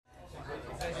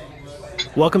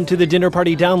Welcome to the Dinner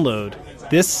Party Download.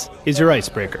 This is your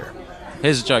icebreaker.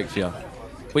 Here's a joke for you.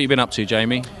 What you been up to,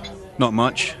 Jamie? Not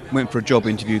much. Went for a job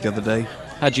interview the other day.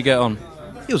 How'd you get on?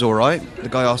 It was alright. The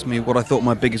guy asked me what I thought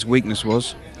my biggest weakness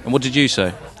was. And what did you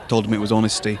say? Told him it was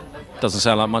honesty. Doesn't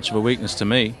sound like much of a weakness to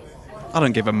me. I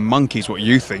don't give a monkey's what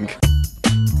you think.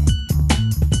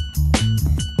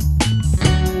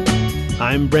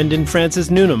 I'm Brendan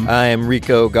Francis Noonan. I'm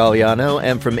Rico Galliano,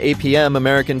 and from APM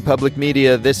American Public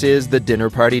Media, this is the Dinner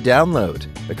Party Download,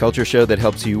 the culture show that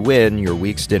helps you win your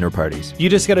week's dinner parties. You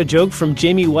just got a joke from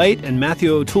Jamie White and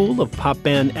Matthew O'Toole of pop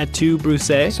band Et Tu, Bruce.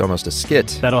 It's almost a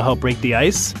skit. That'll help break the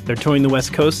ice. They're touring the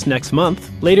West Coast next month.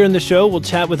 Later in the show, we'll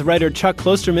chat with writer Chuck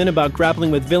Klosterman about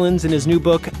grappling with villains in his new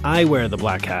book, I Wear the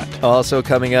Black Hat. Also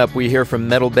coming up, we hear from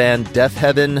metal band Death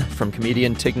Heaven, from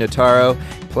comedian Tig Notaro.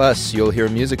 Plus, you'll hear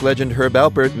music legend Herb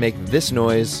Alpert make this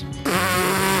noise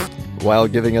while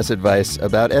giving us advice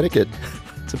about etiquette.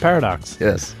 It's a paradox.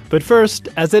 Yes. But first,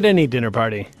 as at any dinner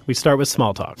party, we start with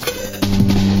small talk.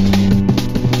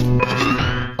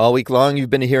 All week long,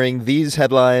 you've been hearing these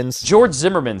headlines. George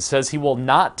Zimmerman says he will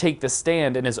not take the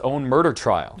stand in his own murder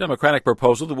trial. Democratic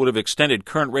proposal that would have extended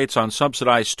current rates on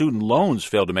subsidized student loans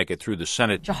failed to make it through the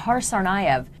Senate. Jahar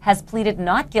Sarnaev has pleaded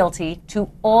not guilty to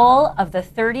all of the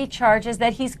 30 charges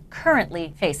that he's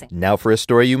currently facing. Now for a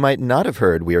story you might not have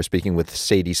heard. We are speaking with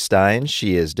Sadie Stein.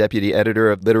 She is deputy editor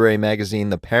of literary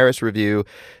magazine The Paris Review.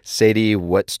 Sadie,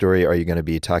 what story are you going to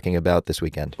be talking about this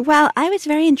weekend? Well, I was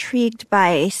very intrigued by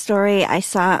a story I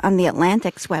saw on the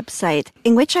Atlantic's website,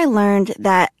 in which I learned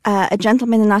that a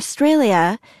gentleman in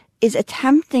Australia is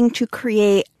attempting to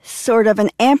create sort of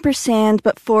an ampersand,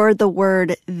 but for the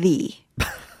word "the."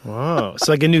 Wow. It's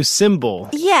like a new symbol.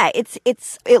 Yeah, it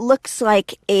looks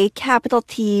like a capital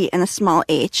T and a small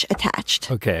H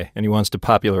attached. Okay, and he wants to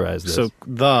popularize this. So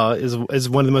the is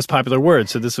one of the most popular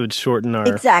words, so this would shorten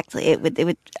our... Exactly. It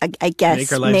would I guess,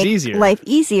 make our lives easier. Life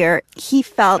easier. He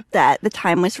felt that the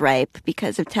time was ripe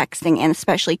because of texting and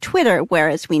especially Twitter,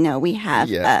 whereas we know we have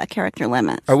character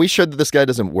limits. Are we sure that this guy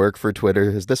doesn't work for Twitter?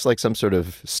 Is this like some sort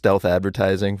of stealth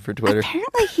advertising for Twitter?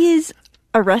 Apparently he's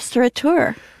a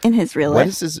restaurateur in his real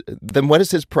life. What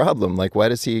is his problem? Like, why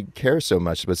does he care so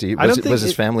much? Was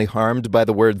his family harmed by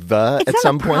the word "the" at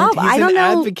some point? He's an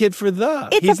advocate for the.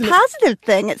 It's a positive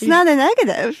thing. It's not a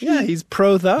negative. Yeah, he's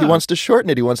pro the. He wants to shorten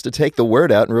it. He wants to take the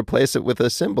word out and replace it with a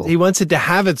symbol. He wants it to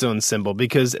have its own symbol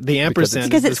because the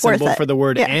ampersand is the symbol for the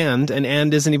word and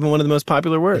isn't even one of the most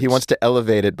popular words. He wants to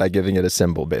elevate it by giving it a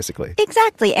symbol, basically.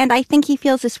 Exactly, and I think he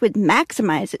feels this would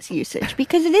maximize its usage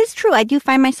because it is true. I do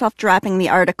find myself dropping the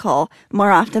article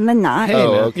more often than not.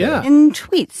 Yeah. In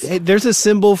tweets. Hey, there's a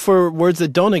symbol for words that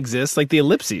don't exist, like the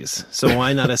ellipses. So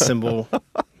why not a symbol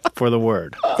for the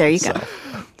word? There you go.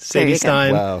 Sadie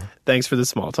Stein, wow. Thanks for the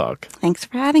small talk. Thanks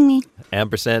for having me.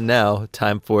 Ampersand now.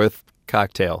 Time for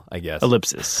cocktail, I guess.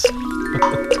 Ellipsis.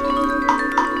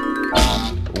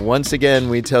 Once again,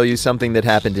 we tell you something that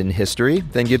happened in history,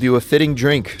 then give you a fitting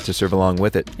drink to serve along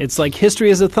with it. It's like history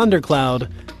is a thundercloud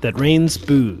that rains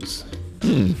booze.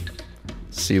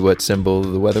 See what symbol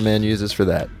the weatherman uses for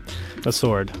that. A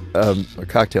sword. A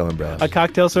cocktail umbrella. A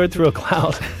cocktail sword through a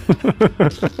cloud.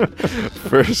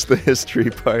 First, the history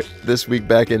part. This week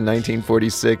back in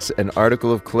 1946, an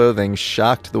article of clothing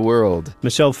shocked the world.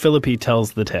 Michelle Philippi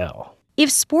tells the tale.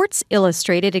 If Sports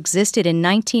Illustrated existed in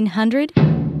 1900,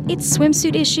 its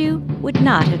swimsuit issue would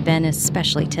not have been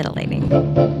especially titillating.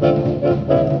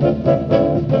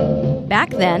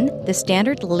 Back then, the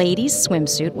standard lady's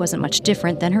swimsuit wasn't much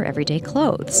different than her everyday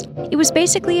clothes. It was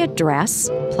basically a dress,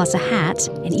 plus a hat,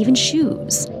 and even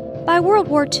shoes. By World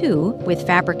War II, with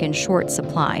fabric in short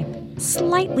supply,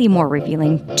 slightly more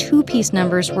revealing two-piece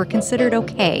numbers were considered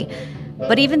okay,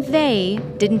 but even they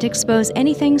didn't expose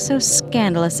anything so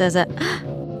scandalous as a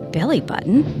belly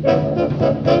button.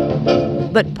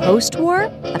 But post-war,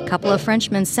 a couple of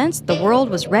Frenchmen sensed the world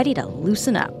was ready to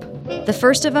loosen up. The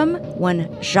first of them, one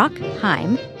Jacques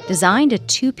Heim, designed a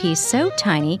two-piece so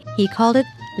tiny he called it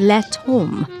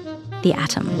l'atome, the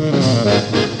atom.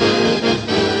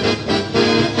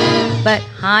 But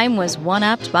Heim was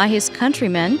one-upped by his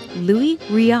countryman, Louis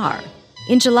Réard.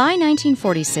 In July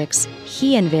 1946,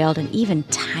 he unveiled an even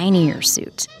tinier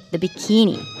suit, the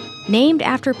bikini, named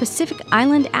after Pacific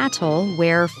Island atoll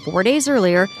where 4 days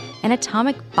earlier an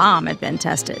atomic bomb had been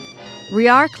tested.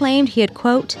 Réard claimed he had,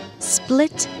 quote,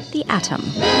 split the atom.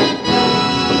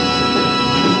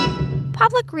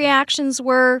 Public reactions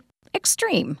were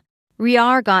extreme.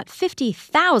 Réard got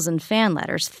 50,000 fan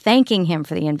letters thanking him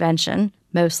for the invention,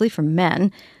 mostly from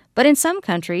men, but in some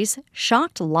countries,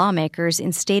 shocked lawmakers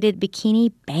instated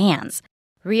bikini bans.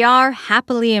 Riar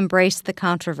happily embraced the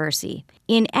controversy.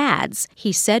 In ads,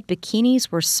 he said bikinis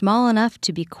were small enough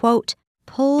to be, quote,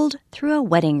 pulled through a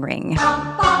wedding ring.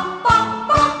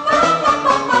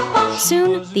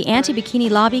 Soon, the anti-bikini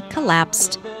lobby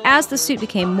collapsed as the suit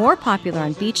became more popular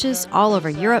on beaches all over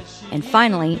Europe and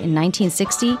finally, in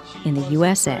 1960, in the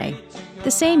USA. The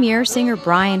same year, singer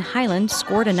Brian Hyland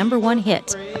scored a #1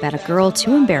 hit about a girl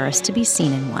too embarrassed to be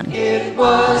seen in one. It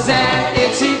was an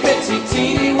itsy-bitsy,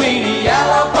 teeny-weeny,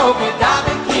 yellow polka dot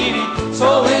bikini,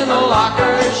 so in the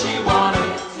locker she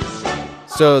wanted.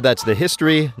 So that's the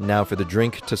history. Now for the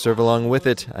drink to serve along with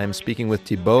it. I'm speaking with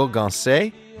Thibaut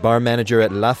Gancet, bar manager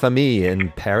at La Famille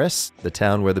in Paris, the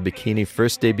town where the bikini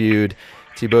first debuted.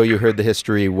 Thibaut, you heard the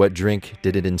history. What drink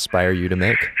did it inspire you to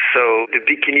make? So the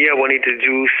bikini, I wanted to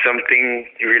do something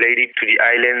related to the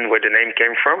island where the name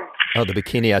came from. Oh, the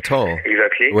Bikini Atoll.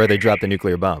 Exactly. Where they dropped the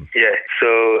nuclear bomb. Yeah. So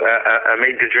I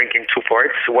made the drink in 2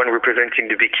 parts, one representing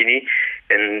the bikini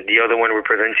and the other one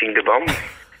representing the bomb.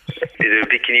 The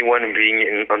bikini one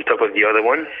being on top of the other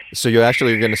one. So you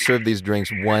actually are going to serve these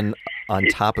drinks one on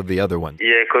top of the other one?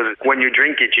 Yeah, because when you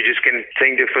drink it, you just can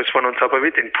take the first one on top of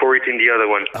it and pour it in the other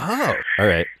one. Oh. All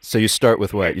right. So you start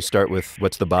with what? You start with,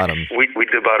 what's the bottom? With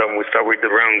the bottom, we start with the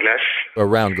round glass. A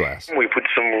round glass. We put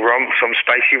some rum, some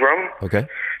spicy rum. Okay.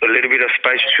 A little bit of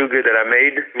spiced sugar that I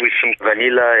made with some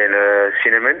vanilla and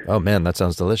cinnamon. Oh, man, that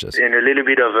sounds delicious. And a little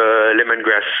bit of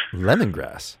lemongrass.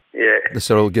 Lemongrass? Yeah.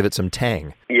 So it'll give it some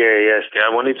tang. Yeah, yes. Yeah,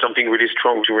 I wanted something really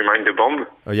strong to remind the bomb.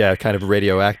 Oh, yeah, kind of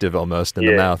radioactive almost in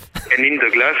the mouth. And in the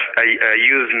glass, I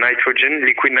use nitrogen,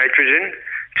 liquid nitrogen,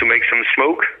 to make some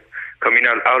smoke coming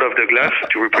out of the glass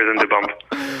to represent the bomb.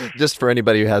 Just for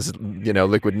anybody who has,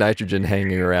 liquid nitrogen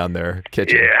hanging around their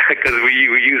kitchen. Yeah, because we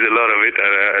use a lot of it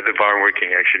at the bar I'm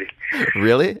working, actually.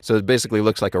 Really? So it basically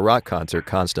looks like a rock concert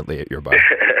constantly at your bar.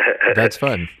 That's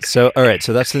fun. So, all right,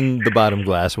 so that's in the bottom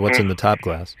glass. What's in the top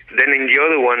glass? Then in the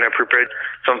other one, I prepared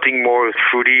something more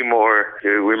fruity, more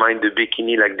remind the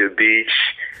bikini, like the beach,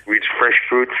 with fresh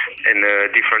fruits and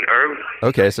different herbs.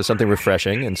 Okay, so something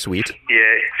refreshing and sweet.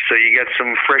 Yeah, so you got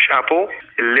some fresh apple,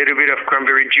 a little bit of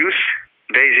cranberry juice,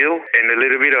 basil, and a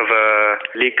little bit of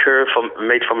liquor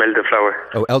made from elderflower.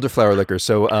 Oh, elderflower liquor,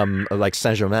 so like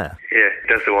Saint-Germain. Yeah,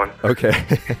 that's the one. Okay.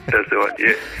 That's the one,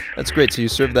 yeah. That's great. So you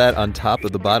serve that on top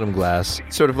of the bottom glass,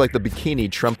 sort of like the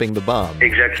bikini trumping the bomb.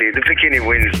 Exactly. The bikini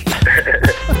wins.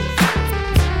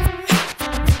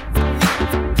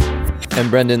 And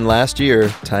Brendan, last year,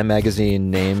 Time magazine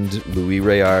named Louis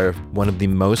Réard one of the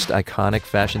most iconic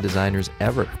fashion designers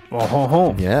ever.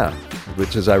 Oh. Yeah,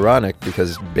 which is ironic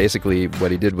because basically what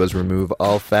he did was remove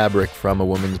all fabric from a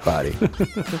woman's body.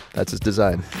 That's his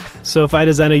design. So if I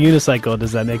design a unicycle,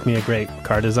 does that make me a great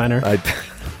car designer? I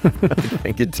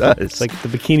think it does. It's like the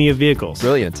bikini of vehicles.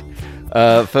 Brilliant.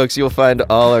 Folks, you'll find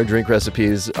all our drink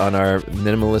recipes on our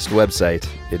minimalist website.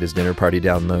 It is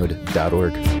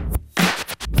dinnerpartydownload.org.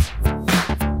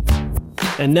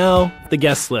 And now, the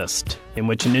guest list, in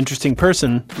which an interesting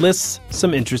person lists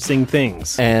some interesting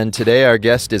things. And today our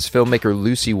guest is filmmaker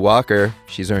Lucy Walker.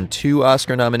 She's earned 2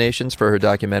 Oscar nominations for her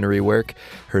documentary work.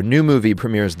 Her new movie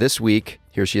premieres this week.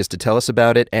 Here she is to tell us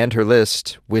about it and her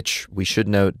list, which, we should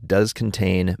note, does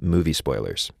contain movie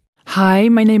spoilers. Hi,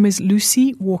 my name is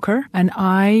Lucy Walker, and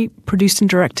I produced and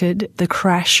directed The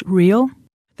Crash Reel.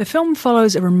 The film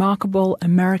follows a remarkable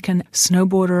American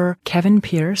snowboarder, Kevin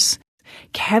Pierce.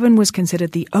 Kevin was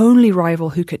considered the only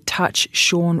rival who could touch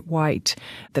Shaun White,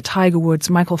 the Tiger Woods,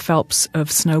 Michael Phelps of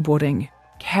snowboarding.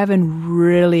 Kevin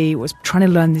really was trying to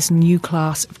learn this new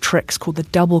class of tricks called the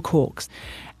double corks.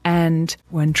 And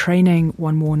when training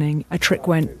one morning, a trick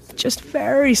went just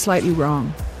very slightly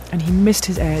wrong, and he missed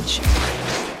his edge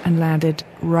and landed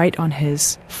right on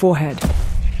his forehead.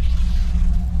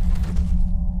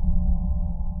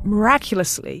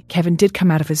 Miraculously, Kevin did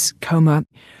come out of his coma,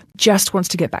 just wants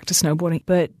to get back to snowboarding,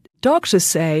 but doctors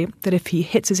say that if he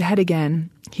hits his head again,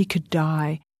 he could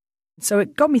die. So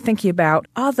it got me thinking about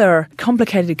other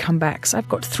complicated comebacks. I've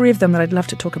got 3 of them that I'd love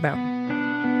to talk about.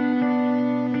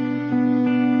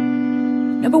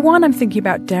 Number 1, I'm thinking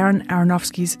about Darren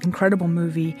Aronofsky's incredible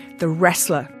movie, The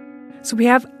Wrestler. So we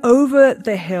have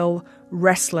over-the-hill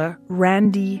wrestler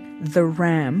Randy the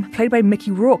Ram, played by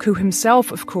Mickey Rourke, who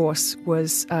himself, of course,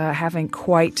 was having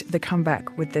quite the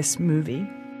comeback with this movie.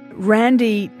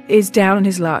 Randy is down on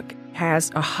his luck, has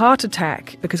a heart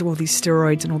attack because of all these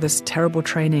steroids and all this terrible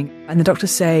training. And the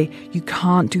doctors say, you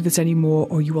can't do this anymore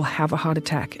or you will have a heart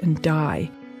attack and die.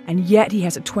 And yet he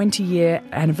has a 20-year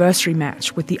anniversary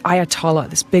match with the Ayatollah,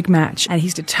 this big match, and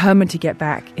he's determined to get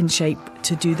back in shape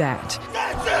to do that.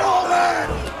 That's it, old man!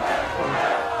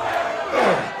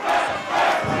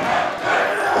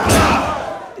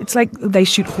 It's like they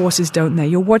shoot horses, don't they?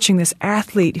 You're watching this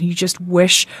athlete and you just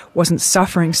wish wasn't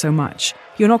suffering so much.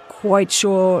 You're not quite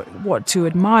sure what to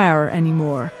admire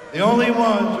anymore. The only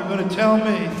ones who are going to tell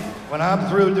me when I'm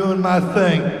through doing my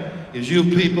thing is you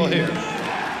people here.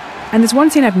 And there's one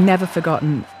scene I've never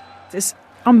forgotten. This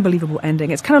unbelievable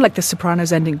ending. It's kind of like the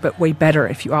Sopranos ending, but way better,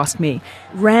 if you ask me.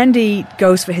 Randy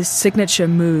goes for his signature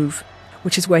move,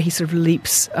 which is where he sort of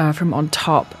leaps from on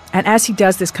top. And as he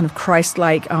does this kind of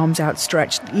Christ-like, arms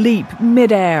outstretched leap,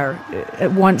 midair,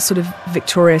 at once sort of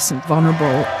victorious and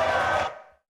vulnerable,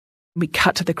 we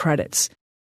cut to the credits.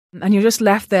 And you're just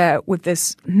left there with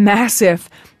this massive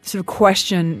sort of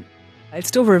question. It's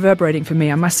still reverberating for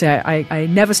me, I must say. I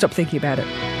never stop thinking about it.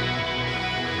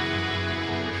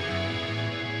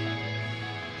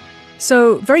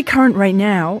 So very current right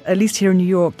now, at least here in New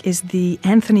York, is the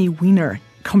Anthony Weiner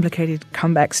complicated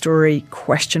comeback story, ?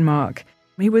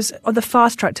 He was on the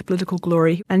fast track to political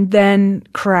glory and then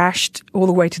crashed all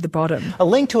the way to the bottom. A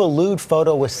link to a lewd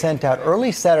photo was sent out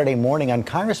early Saturday morning on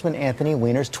Congressman Anthony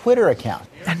Weiner's Twitter account.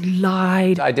 And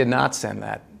lied. I did not send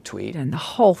that tweet. And the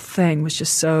whole thing was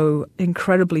just so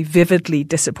incredibly, vividly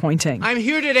disappointing. I'm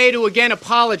here today to again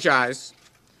apologize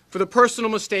for the personal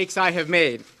mistakes I have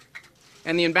made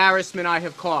and the embarrassment I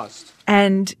have caused.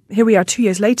 And here we are 2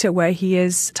 years later, where he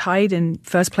is tied in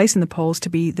first place in the polls to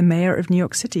be the mayor of New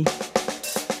York City.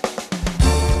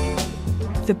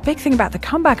 The big thing about the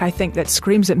comeback, I think, that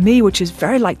screams at me, which is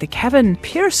very like the Kevin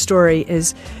Pierce story,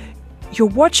 is you're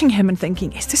watching him and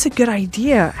thinking, is this a good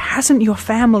idea? Hasn't your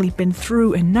family been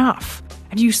through enough?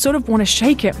 And you sort of want to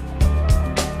shake him.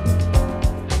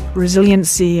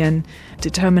 Resiliency and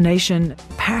determination,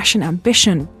 passion,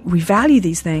 ambition, we value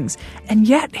these things. And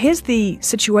yet, here's the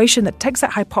situation that takes that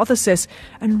hypothesis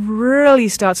and really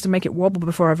starts to make it wobble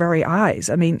before our very eyes.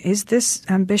 I mean, is this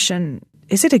ambition,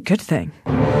 is it a good thing?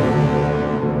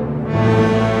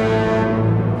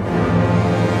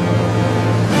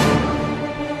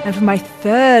 And for my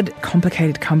third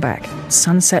complicated comeback,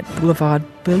 Sunset Boulevard,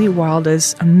 Billy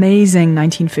Wilder's amazing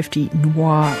 1950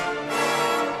 noir.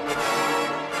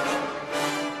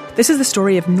 This is the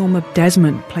story of Norma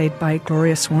Desmond, played by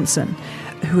Gloria Swanson,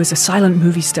 who is a silent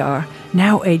movie star,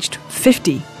 now aged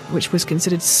 50, which was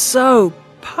considered so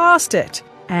past it.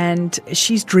 And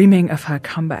she's dreaming of her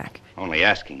comeback. Only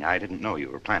asking. I didn't know you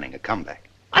were planning a comeback.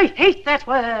 I hate that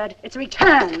word. It's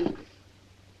return.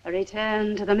 A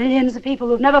return to the millions of people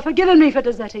who've never forgiven me for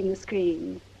deserting the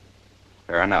screen.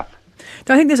 Fair enough.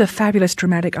 I think there's a fabulous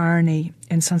dramatic irony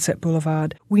in Sunset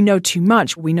Boulevard. We know too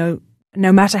much. We know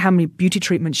no matter how many beauty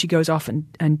treatments she goes off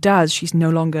and does, she's no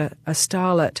longer a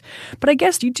starlet. But I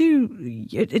guess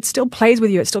it still plays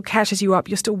with you. It still catches you up.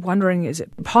 You're still wondering, is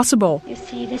it possible? You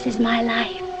see, this is my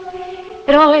life.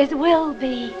 It always will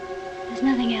be. There's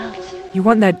nothing else. You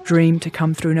want that dream to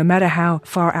come through, no matter how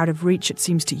far out of reach it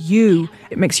seems to you.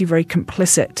 It makes you very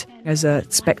complicit as a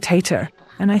spectator.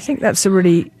 And I think that's a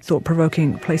really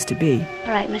thought-provoking place to be.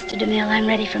 All right, Mr. DeMille, I'm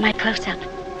ready for my close-up.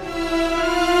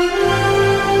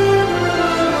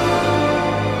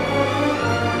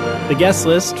 The guest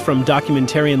list from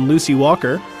documentarian Lucy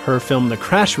Walker. Her film The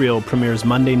Crash Reel premieres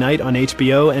Monday night on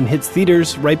HBO and hits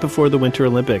theaters right before the Winter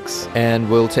Olympics. And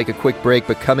we'll take a quick break,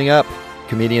 but coming up,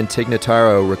 comedian Tig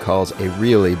Notaro recalls a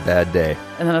really bad day.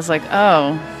 And then I was like,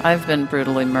 oh, I've been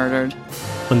brutally murdered.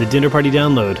 When the Dinner Party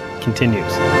Download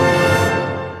continues.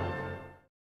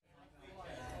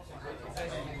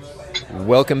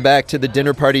 Welcome back to the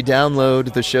Dinner Party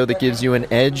Download, the show that gives you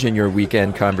an edge in your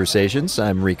weekend conversations.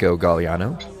 I'm Rico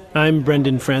Galliano. I'm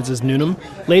Brendan Francis Noonan.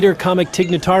 Later, comic Tig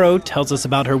Notaro tells us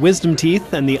about her wisdom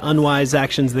teeth and the unwise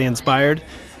actions they inspired.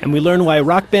 And we learn why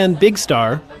rock band Big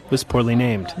Star was poorly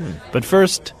named. But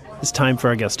first, it's time for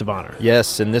our guest of honor.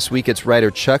 Yes, and this week it's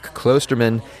writer Chuck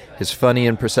Klosterman. His funny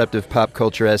and perceptive pop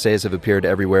culture essays have appeared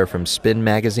everywhere from Spin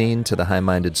magazine to the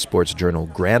high-minded sports journal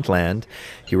Grantland.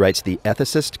 He writes the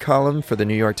Ethicist column for the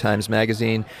New York Times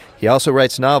Magazine. He also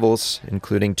writes novels,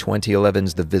 including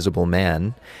 2011's The Visible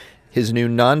Man. His new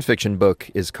nonfiction book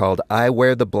is called I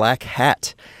Wear the Black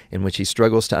Hat, in which he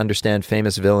struggles to understand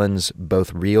famous villains,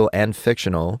 both real and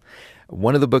fictional.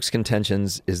 One of the book's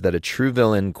contentions is that a true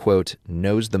villain, quote,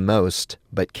 knows the most,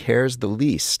 but cares the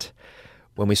least.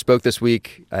 When we spoke this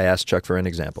week, I asked Chuck for an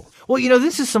example. Well, you know,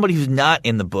 this is somebody who's not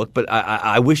in the book, but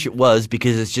I wish it was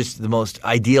because it's just the most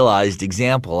idealized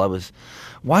example. I was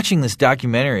watching this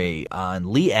documentary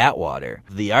on Lee Atwater,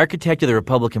 the architect of the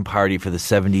Republican Party for the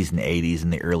 70s and 80s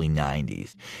and the early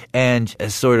 90s. And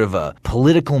as sort of a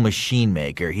political machine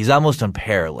maker, he's almost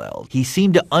unparalleled. He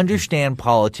seemed to understand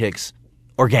politics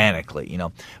organically, you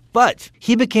know. But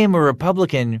he became a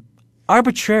Republican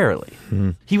arbitrarily.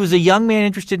 He was a young man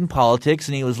interested in politics,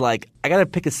 and he was like, I got to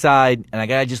pick a side, and I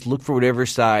got to just look for whatever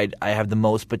side I have the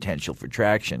most potential for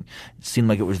traction. It seemed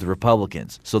like it was the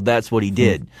Republicans, so that's what he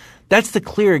did. That's the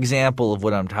clear example of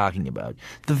what I'm talking about.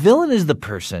 The villain is the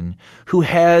person who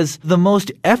has the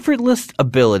most effortless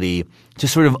ability to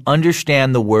sort of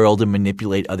understand the world and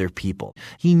manipulate other people.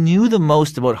 He knew the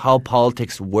most about how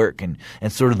politics work and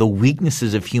sort of the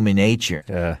weaknesses of human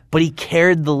nature, but he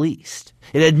cared the least.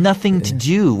 It had nothing to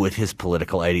do with his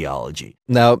political ideology.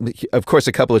 Now, of course,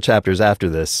 a couple of chapters after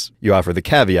this, you offer the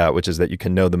caveat, which is that you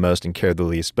can know the most and care the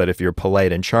least, but if you're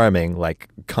polite and charming, like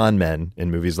con men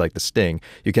in movies like The Sting,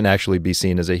 you can actually be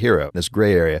seen as a hero. This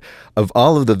gray area. Of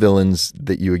all of the villains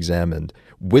that you examined,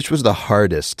 which was the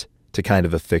hardest to kind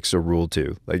of affix a rule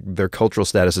to? Like, their cultural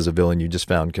status as a villain you just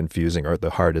found confusing or the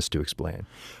hardest to explain?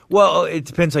 Well, it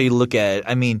depends how you look at it.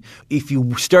 I mean, if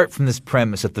you start from this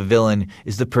premise that the villain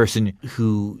is the person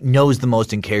who knows the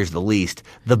most and cares the least,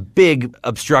 the big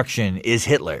obstruction is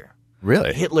Hitler.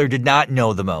 Really? Hitler did not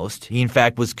know the most. He, in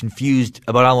fact, was confused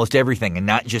about almost everything, and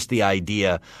not just the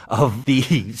idea of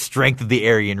the strength of the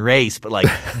Aryan race, but like,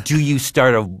 do you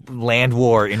start a land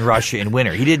war in Russia in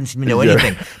winter? He didn't seem to know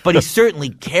anything, but he certainly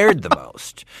cared the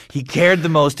most. He cared the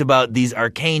most about these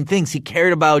arcane things. He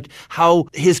cared about how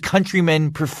his countrymen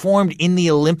performed in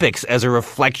the Olympics as a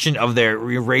reflection of their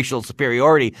racial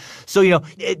superiority. So,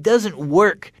 it doesn't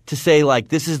work to say, like,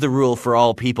 this is the rule for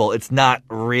all people. It's not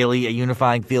really a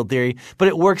unifying field theory, but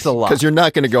it works a lot. Because you're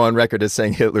not going to go on record as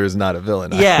saying Hitler is not a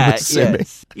villain. Yeah, yes.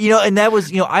 And that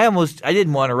was, I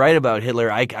didn't want to write about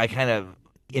Hitler. I kind of,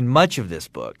 in much of this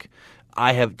book,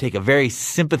 I take a very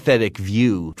sympathetic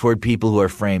view toward people who are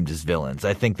framed as villains.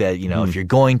 I think that, if you're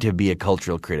going to be a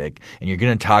cultural critic and you're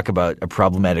going to talk about a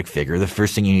problematic figure, the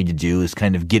first thing you need to do is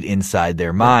kind of get inside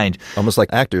their mind. Almost like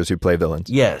actors who play villains.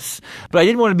 Yes. But I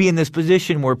didn't want to be in this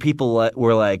position where people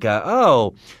were like,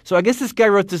 so I guess this guy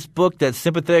wrote this book that's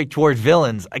sympathetic toward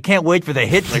villains. I can't wait for the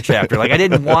Hitler chapter. Like, I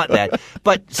didn't want that.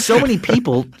 But so many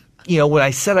people... when I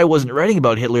said I wasn't writing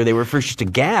about Hitler, they were first just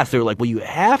aghast. They were like, well, you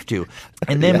have to.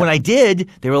 And then when I did,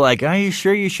 they were like, are you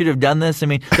sure you should have done this? I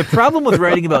mean, the problem with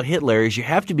writing about Hitler is you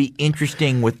have to be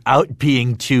interesting without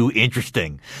being too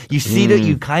interesting. You see that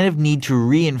you kind of need to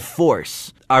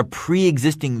reinforce our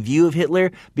pre-existing view of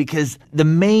Hitler because the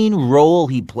main role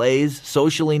he plays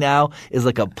socially now is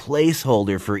like a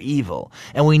placeholder for evil.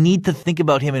 And we need to think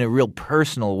about him in a real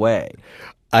personal way.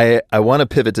 I want to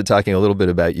pivot to talking a little bit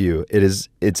about you.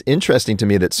 It's interesting to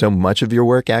me that so much of your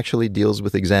work actually deals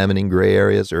with examining gray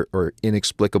areas or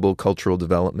inexplicable cultural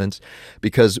developments,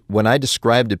 because when I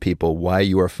describe to people why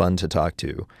you are fun to talk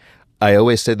to, I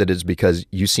always say that it's because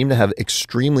you seem to have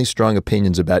extremely strong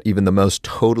opinions about even the most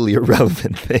totally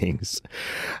irrelevant things.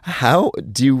 How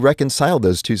do you reconcile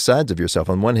those two sides of yourself?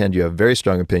 On one hand, you have very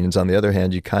strong opinions. On the other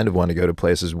hand, you kind of want to go to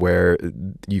places where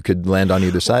you could land on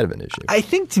either side of an issue. I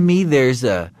think to me there's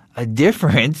a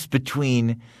difference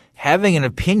between having an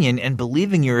opinion and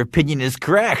believing your opinion is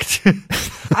correct.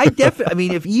 I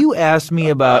mean, if you ask me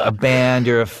about a band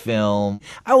or a film,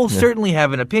 I will certainly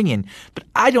have an opinion, but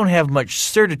I don't have much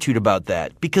certitude about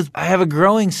that because I have a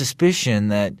growing suspicion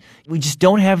that we just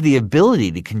don't have the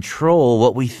ability to control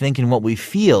what we think and what we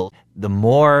feel. The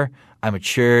more I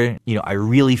mature, I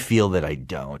really feel that I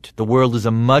don't. The world is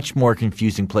a much more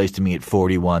confusing place to me at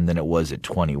 41 than it was at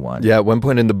 21. Yeah, at one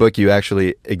point in the book, you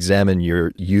actually examine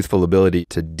your youthful ability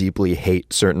to deeply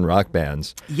hate certain rock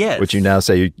bands. Yes. Which you now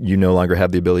say you no longer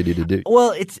have the ability to do.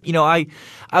 Well, it's, I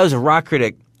was a rock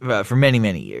critic for many,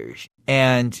 many years.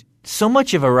 And so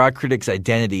much of a rock critic's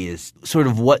identity is sort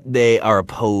of what they are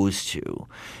opposed to.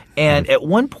 And at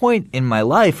one point in my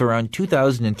life, around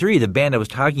 2003, the band I was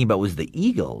talking about was the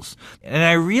Eagles. And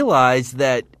I realized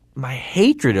that my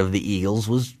hatred of the Eagles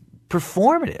was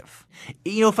performative.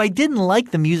 If I didn't like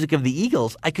the music of the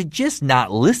Eagles, I could just not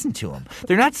listen to them.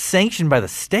 They're not sanctioned by the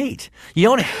state. You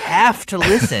don't have to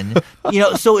listen.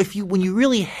 So when you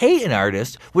really hate an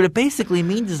artist, what it basically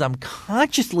means is I'm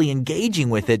consciously engaging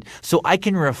with it so I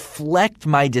can reflect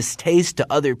my distaste to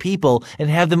other people and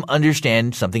have them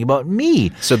understand something about me.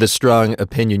 So the strong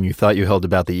opinion you thought you held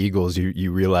about the Eagles,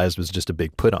 you realized was just a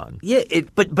big put on. Yeah,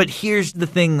 but here's the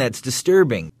thing that's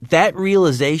disturbing. That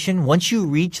realization, once you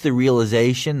reach the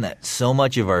realization that so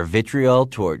much of our vitriol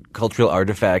toward cultural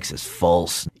artifacts is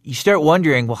false, you start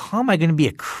wondering, well, how am I going to be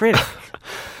a critic?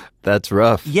 That's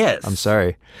rough. Yes. I'm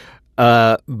sorry.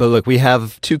 But look, we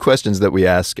have two questions that we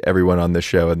ask everyone on this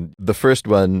show. And the first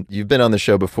one, you've been on the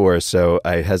show before, so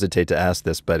I hesitate to ask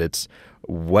this, but it's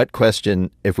what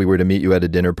question, if we were to meet you at a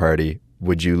dinner party,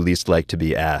 would you least like to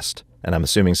be asked? And I'm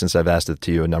assuming since I've asked it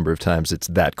to you a number of times, it's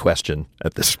that question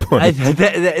at this point. I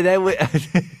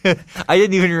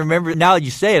didn't even remember. Now that you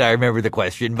say it, I remember the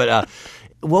question. But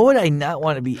what would I not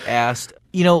want to be asked,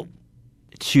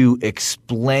 to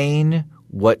explain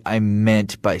what I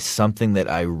meant by something that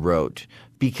I wrote?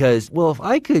 Because, well, if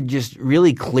I could just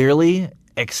really clearly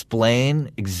explain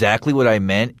exactly what I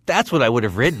meant, that's what I would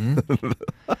have written.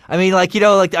 I mean,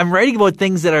 I'm writing about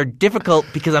things that are difficult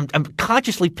because I'm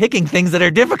consciously picking things that are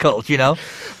difficult, All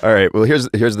right. Well, here's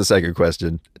the second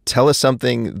question. Tell us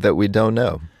something that we don't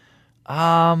know.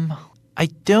 I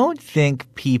don't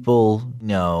think people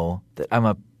know that I'm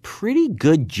a pretty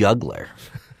good juggler.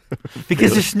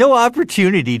 Because there's no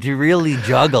opportunity to really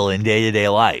juggle in day-to-day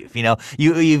life.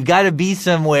 You've got to be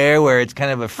somewhere where it's kind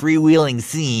of a freewheeling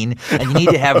scene, and you need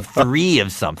to have three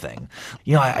of something.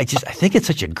 I think it's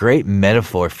such a great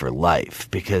metaphor for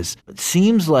life, because it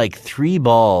seems like three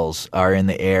balls are in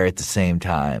the air at the same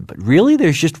time, but really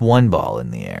there's just one ball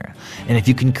in the air. And if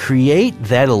you can create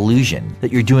that illusion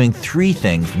that you're doing three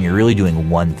things when you're really doing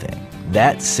one thing,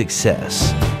 that's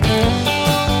success.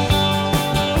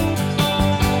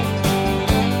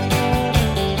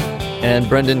 And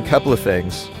Brendan, couple of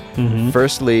things. Mm-hmm.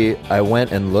 Firstly, I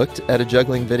went and looked at a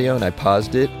juggling video and I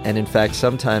paused it. And in fact,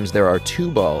 sometimes there are two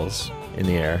balls in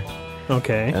the air.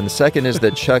 Okay. And the second is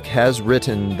that Chuck has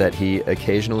written that he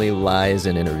occasionally lies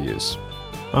in interviews.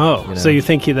 Oh, so you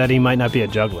think that he might not be a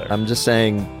juggler? I'm just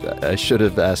saying I should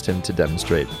have asked him to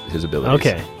demonstrate his abilities.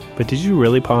 Okay. But did you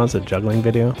really pause a juggling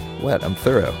video? What? I'm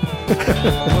thorough.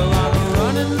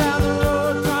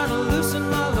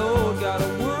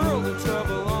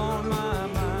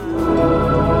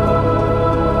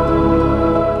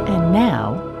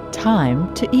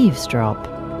 Time to eavesdrop.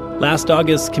 Last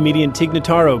August, comedian Tig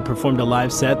Notaro performed a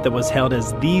live set that was hailed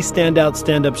as the standout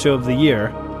stand-up show of the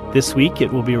year. This week,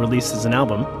 it will be released as an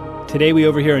album. Today, we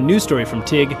overhear a news story from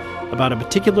Tig about a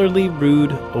particularly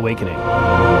rude awakening.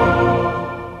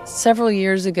 Several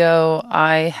years ago,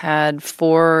 I had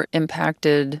 4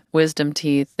 impacted wisdom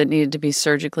teeth that needed to be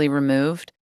surgically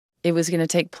removed. It was going to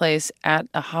take place at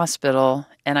a hospital,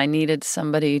 and I needed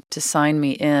somebody to sign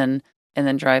me in and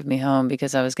then drive me home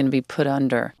because I was going to be put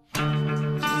under.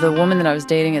 The woman that I was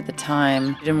dating at the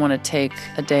time didn't want to take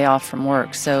a day off from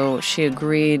work, so she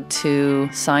agreed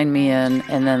to sign me in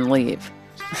and then leave.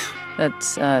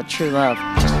 That's true love.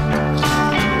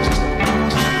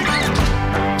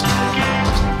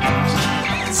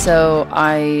 So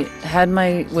I had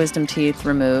my wisdom teeth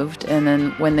removed, and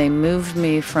then when they moved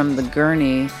me from the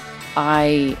gurney,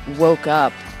 I woke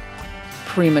up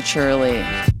prematurely.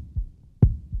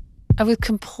 I was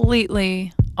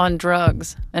completely on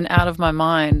drugs and out of my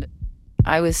mind.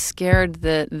 I was scared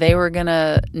that they were going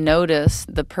to notice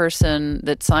the person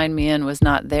that signed me in was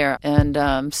not there. And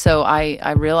so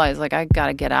I realized, I got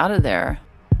to get out of there.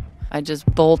 I just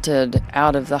bolted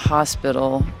out of the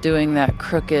hospital doing that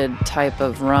crooked type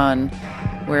of run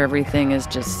where everything is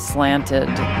just slanted.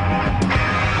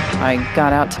 I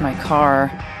got out to my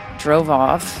car, drove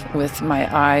off with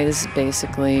my eyes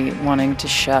basically wanting to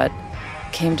shut.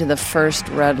 Came to the first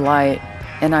red light,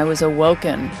 and I was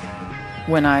awoken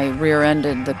when I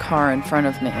rear-ended the car in front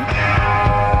of me.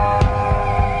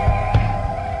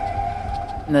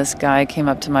 And this guy came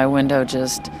up to my window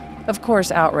just, of course,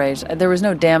 outraged. There was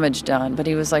no damage done, but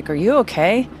he was like, "Are you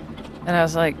okay?" And I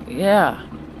was like, "Yeah."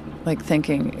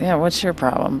 Thinking, "Yeah, what's your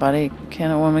problem, buddy? Can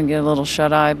a woman get a little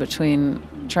shut-eye between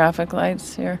traffic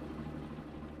lights here?"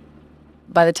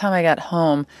 By the time I got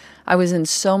home, I was in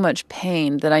so much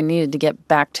pain that I needed to get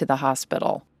back to the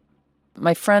hospital.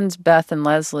 My friends Beth and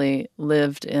Leslie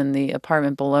lived in the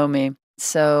apartment below me,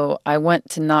 so I went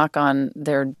to knock on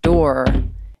their door,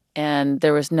 and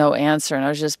there was no answer, and I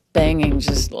was just banging,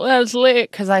 "Leslie,"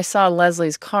 because I saw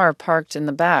Leslie's car parked in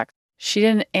the back. She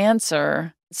didn't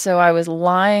answer, so I was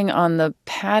lying on the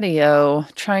patio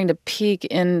trying to peek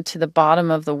into the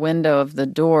bottom of the window of the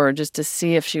door just to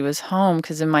see if she was home,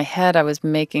 because in my head I was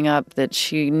making up that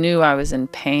she knew I was in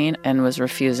pain and was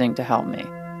refusing to help me.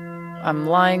 I'm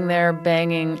lying there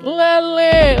banging,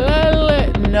 "Leslie,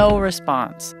 Leslie," no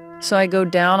response. So I go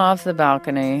down off the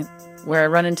balcony where I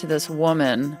run into this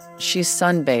woman. She's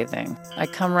sunbathing. I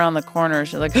come around the corner,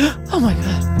 she's like, "Oh my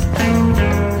God."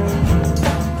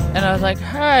 And I was like,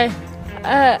 "Hi."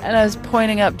 And I was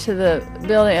pointing up to the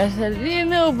building. I said, "Do you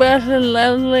know Beth and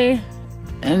Leslie?"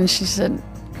 And she said,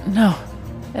 "No."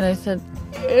 And I said,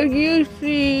 "If you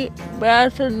see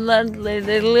Beth and Leslie,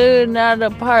 they live in that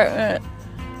apartment.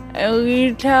 And will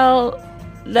you tell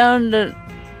them that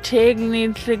Tig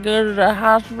needs to go to the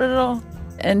hospital?"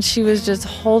 And she was just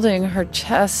holding her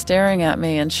chest, staring at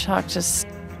me in shock. She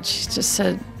just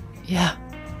said, "Yeah."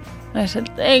 And I said,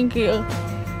 "Thank you."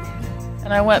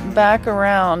 And I went back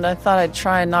around. I thought I'd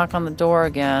try and knock on the door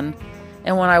again.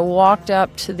 And when I walked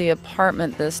up to the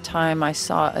apartment this time, I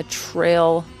saw a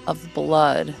trail of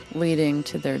blood leading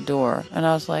to their door. And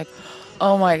I was like,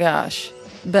 oh my gosh,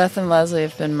 Beth and Leslie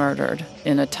have been murdered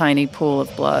in a tiny pool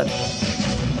of blood.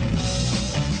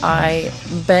 I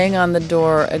bang on the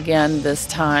door again this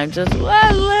time, just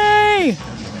Leslie!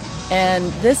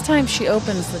 And this time she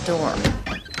opens the door.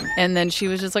 And then she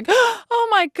was just like, oh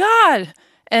my God!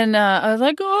 And I was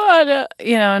like, what?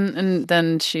 And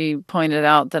then she pointed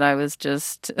out that I was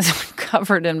just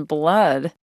covered in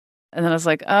blood. And then I was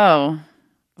like, oh,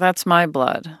 that's my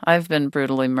blood. I've been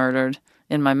brutally murdered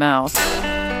in my mouth.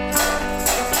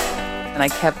 And I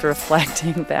kept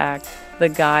reflecting back the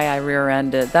guy I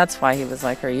rear-ended. That's why he was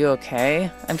like, are you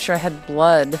okay? I'm sure I had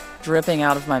blood dripping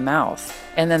out of my mouth.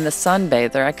 And then the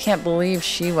sunbather, I can't believe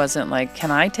she wasn't like, can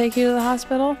I take you to the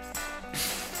hospital?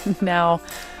 Now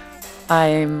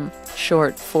I'm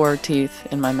short 4 teeth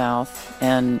in my mouth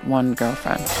and 1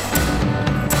 girlfriend.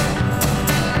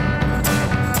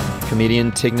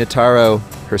 Comedian Tig Notaro,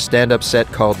 her stand-up set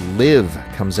called Live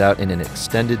comes out in an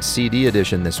extended CD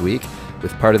edition this week,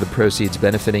 with part of the proceeds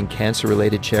benefiting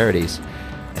cancer-related charities.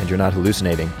 And you're not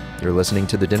hallucinating. You're listening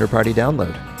to the Dinner Party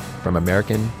Download from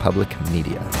American Public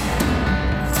Media.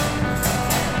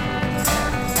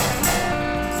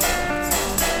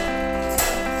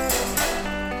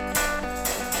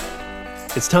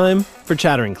 It's time for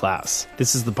Chattering Class.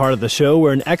 This is the part of the show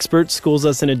where an expert schools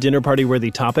us in a dinner party-worthy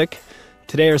topic.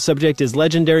 Today our subject is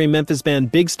legendary Memphis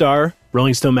band Big Star.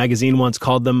 Rolling Stone magazine once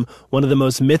called them one of the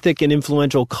most mythic and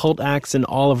influential cult acts in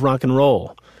all of rock and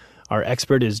roll. Our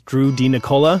expert is Drew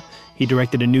DiNicola. He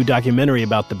directed a new documentary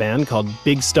about the band called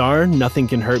Big Star, Nothing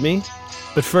Can Hurt Me.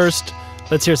 But first,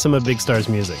 let's hear some of Big Star's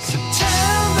music.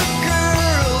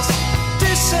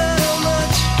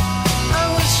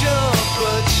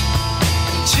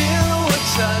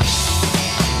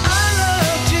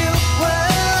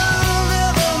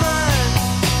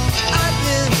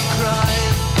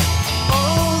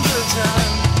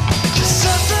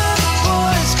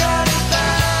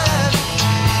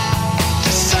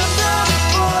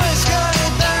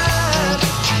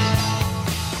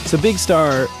 So Big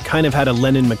Star kind of had a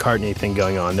Lennon-McCartney thing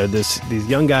going on. They're these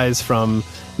young guys from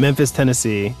Memphis,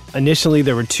 Tennessee. Initially,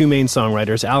 there were 2 main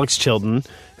songwriters, Alex Chilton,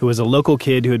 who was a local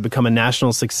kid who had become a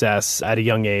national success at a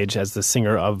young age as the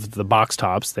singer of the Box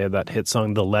Tops. They had that hit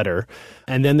song, The Letter.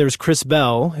 And then there's Chris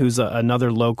Bell, who's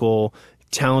another local,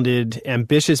 talented,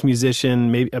 ambitious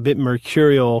musician, maybe a bit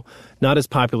mercurial, not as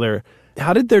popular.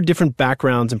 How did their different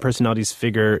backgrounds and personalities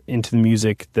figure into the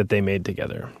music that they made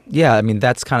together? Yeah, I mean,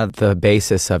 that's kind of the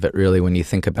basis of it, really, when you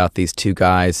think about these 2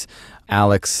 guys.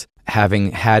 Alex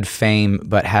having had fame,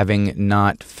 but having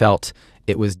not felt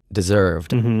it was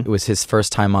deserved. Mm-hmm. It was his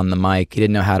first time on the mic. He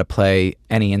didn't know how to play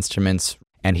any instruments,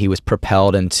 and he was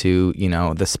propelled into,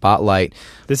 the spotlight.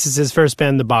 This is his first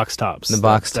band, the Box Tops. The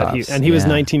Box Tops. He was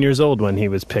 19 years old when he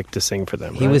was picked to sing for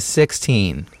them, right? He was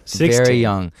 16. Very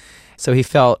young. So he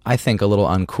felt, I think, a little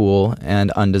uncool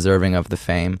and undeserving of the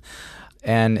fame.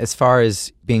 And as far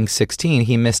as being 16,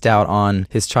 he missed out on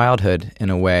his childhood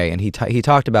in a way. And he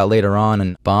talked about later on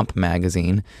in Bump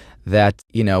magazine that,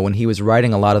 when he was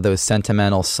writing a lot of those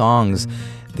sentimental songs,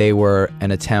 they were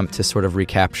an attempt to sort of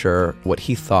recapture what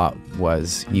he thought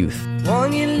was youth.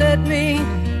 Won't you let me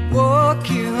walk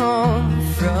you home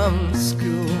from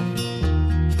school?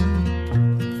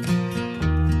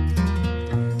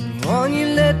 Won't you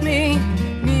let me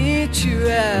meet you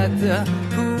at the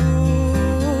pool?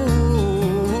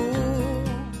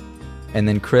 And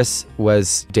then Chris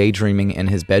was daydreaming in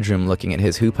his bedroom looking at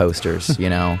his Who posters,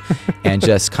 and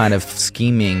just kind of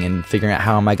scheming and figuring out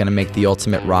how am I going to make the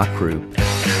ultimate rock group.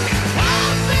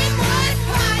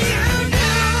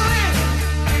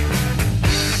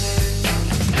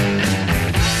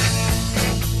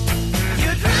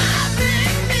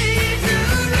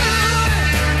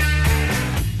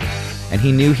 And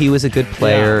he knew he was a good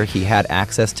player. Yeah. He had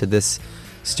access to this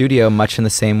studio much in the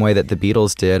same way that the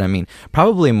Beatles did. I mean,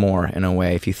 probably more in a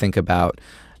way. If you think about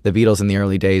the Beatles in the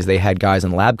early days, they had guys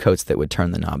in lab coats that would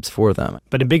turn the knobs for them.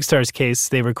 But in Big Star's case,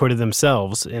 they recorded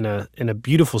themselves in a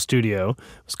beautiful studio.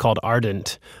 It was called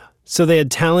Ardent. So they had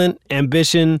talent,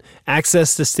 ambition,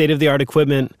 access to state-of-the-art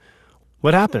equipment.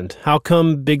 What happened? How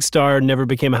come Big Star never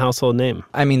became a household name?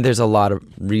 I mean, there's a lot of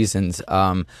reasons.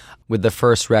 With the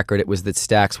first record, it was that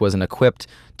Stax wasn't equipped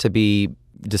to be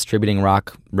distributing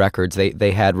rock records.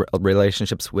 They had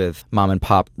relationships with mom and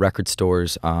pop record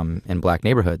stores in black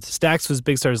neighborhoods. Stax was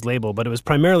Big Star's label, but it was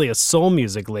primarily a soul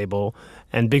music label,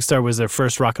 and Big Star was their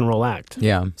first rock and roll act.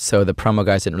 Yeah, so the promo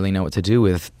guys didn't really know what to do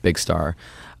with Big Star.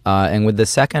 And with the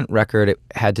second record, it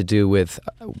had to do with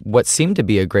what seemed to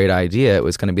be a great idea. It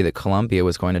was going to be that Columbia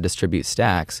was going to distribute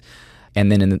Stax,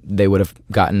 and then they would have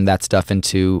gotten that stuff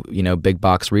into, big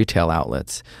box retail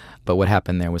outlets. But what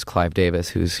happened there was Clive Davis,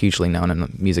 who's hugely known in the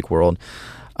music world,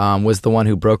 was the one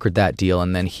who brokered that deal,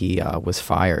 and then he was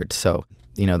fired. So,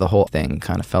 the whole thing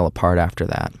kind of fell apart after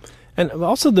that. And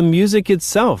also the music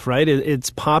itself, right? It's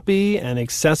poppy and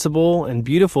accessible and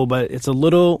beautiful, but it's a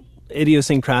little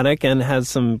idiosyncratic and has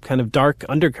some kind of dark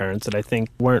undercurrents that I think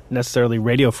weren't necessarily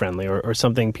radio friendly or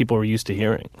something people were used to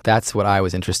hearing. That's what I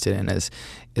was interested in, is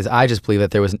I just believe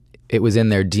that it was in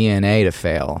their DNA to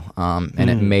fail, and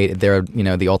it made they're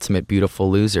the ultimate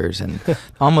beautiful losers, and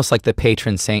almost like the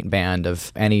patron saint band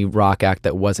of any rock act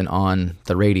that wasn't on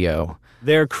the radio.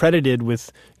 They're credited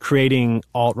with creating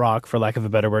alt-rock, for lack of a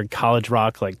better word, college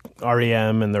rock, like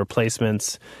R.E.M. and the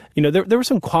Replacements. There were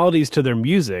some qualities to their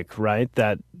music, right,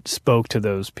 that spoke to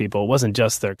those people. It wasn't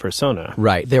just their persona.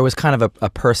 Right. There was kind of a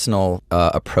personal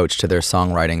approach to their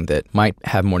songwriting that might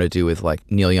have more to do with like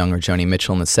Neil Young or Joni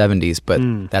Mitchell in the 70s, but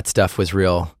that stuff was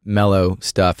real mellow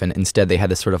stuff, and instead they had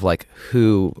this sort of like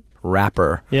Who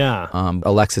rapper. Yeah.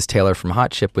 Alexis Taylor from Hot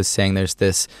Chip was saying there's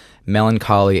this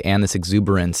melancholy and this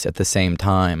exuberance at the same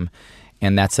time,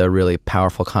 and that's a really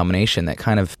powerful combination that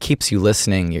kind of keeps you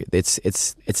listening. It's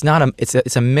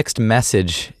a mixed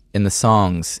message in the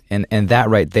songs, and that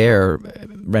right there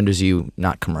renders you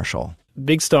not commercial.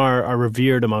 Big Star are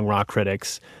revered among rock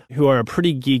critics, who are a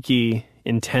pretty geeky,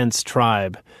 intense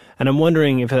tribe. And I'm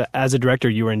wondering if, as a director,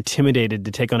 you were intimidated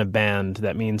to take on a band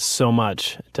that means so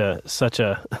much to such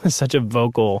a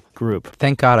vocal group.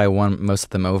 Thank God I won most of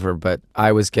them over, but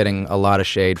I was getting a lot of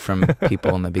shade from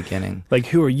people in the beginning. Like,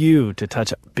 who are you to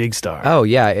touch Big Star? Oh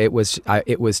yeah, it was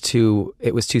too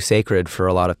sacred for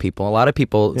a lot of people. A lot of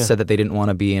people said that they didn't want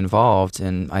to be involved,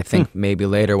 and I think maybe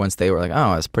later, once they were like,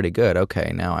 oh, it's pretty good.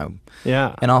 Okay, now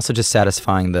and also just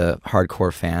satisfying the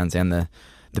hardcore fans and the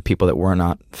people that were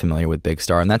not familiar with Big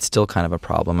Star, and that's still kind of a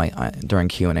problem. I during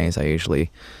Q&As, I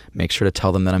usually make sure to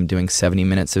tell them that I'm doing 70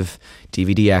 minutes of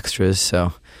DVD extras,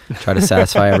 so try to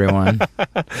satisfy everyone.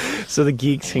 So the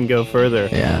geeks can go further.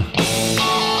 Yeah.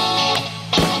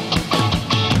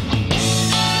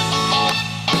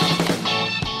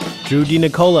 Drew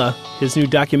DiNicola, his new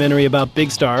documentary about Big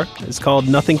Star is called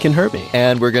Nothing Can Hurt Me.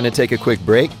 And we're going to take a quick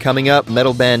break. Coming up,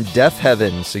 metal band Death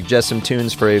Heaven suggests some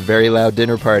tunes for a very loud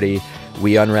dinner party.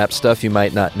 We unwrap stuff you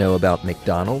might not know about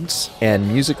McDonald's. And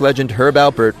music legend Herb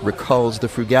Alpert recalls the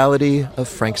frugality of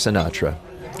Frank Sinatra.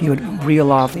 He would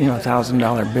reel off,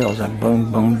 $1,000 bills, like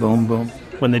boom, boom, boom, boom.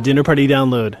 When the dinner party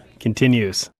download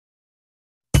continues.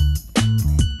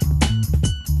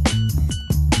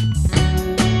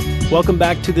 Welcome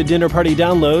back to the Dinner Party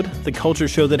Download, the culture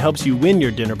show that helps you win your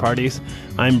dinner parties.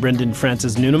 I'm Brendan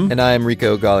Francis Newnham. And I'm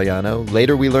Rico Galliano.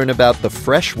 Later we learn about the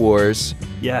Fresh Wars.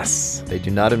 Yes. They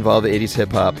do not involve 80s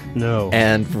hip-hop. No.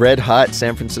 And red-hot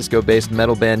San Francisco-based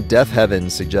metal band Death Heaven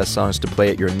suggests songs to play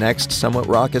at your next somewhat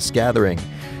raucous gathering.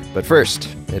 But first,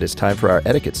 it is time for our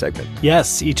etiquette segment.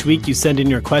 Yes, each week you send in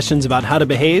your questions about how to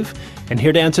behave, and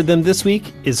here to answer them this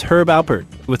week is Herb Alpert.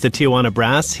 With the Tijuana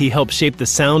Brass, he helped shape the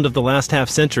sound of the last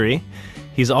half-century.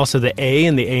 He's also the A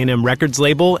in the A&M Records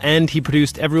label, and he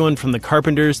produced everyone from the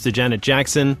Carpenters to Janet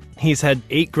Jackson. He's had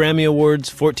 8 Grammy Awards,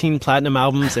 14 platinum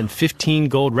albums, and 15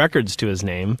 gold records to his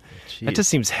name. Jeez. That just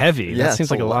seems heavy. Yeah, that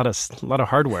seems like a lot of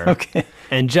hardware. Okay.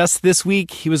 And just this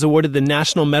week, he was awarded the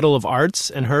National Medal of Arts.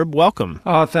 And Herb, welcome.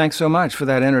 Oh, thanks so much for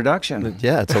that introduction.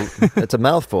 Yeah, it's a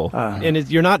mouthful. And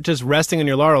you're not just resting on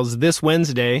your laurels. This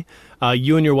Wednesday,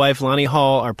 you and your wife, Lonnie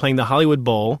Hall, are playing the Hollywood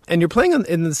Bowl. And you're playing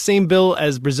in the same bill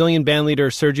as Brazilian bandleader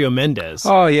Sergio Mendes.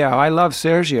 Oh, yeah. I love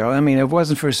Sergio. I mean, if it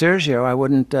wasn't for Sergio, I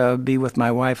wouldn't be with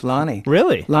my wife, Lonnie.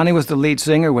 Really? Lonnie was the lead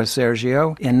singer with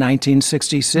Sergio in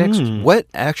 1966. What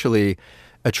actually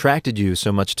attracted you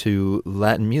so much to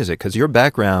Latin music? Because your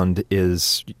background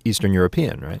is Eastern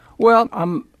European, right? Well,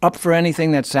 I'm up for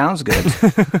anything that sounds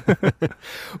good.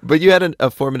 But you had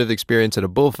a formative experience at a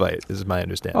bullfight, is my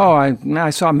understanding. Oh, I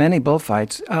saw many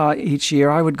bullfights. Each year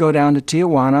I would go down to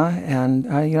Tijuana, and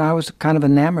I was kind of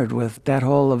enamored with that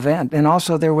whole event. And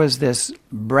also there was this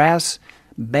brass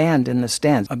band in the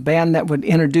stands, a band that would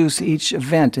introduce each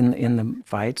event in the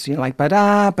fights, like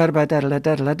ba-da,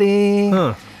 ba-da-ba-da-da-da-da-da-dee.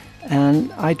 Huh.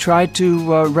 And I tried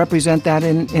to represent that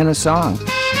in a song.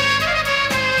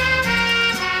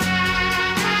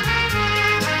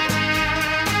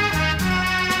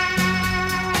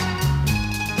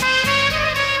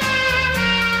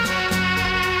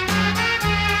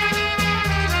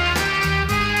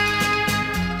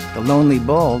 The Lonely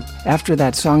Bull, after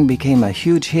that song became a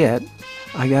huge hit,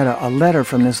 I got a letter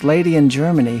from this lady in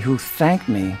Germany who thanked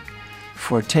me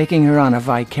for taking her on a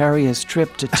vicarious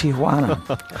trip to Tijuana,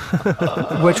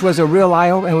 which was a real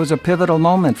it was a pivotal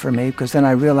moment for me, because then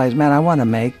I realized, man, I want to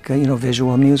make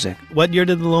visual music. What year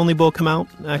did The Lonely Bull come out,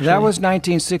 actually? That was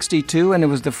 1962, and it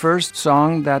was the first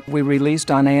song that we released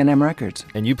on A&M Records.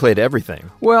 And you played everything.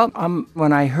 Well,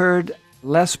 when I heard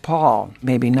Les Paul,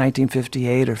 maybe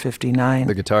 1958 or 59.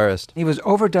 The guitarist. He was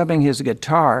overdubbing his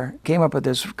guitar, came up with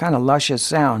this kind of luscious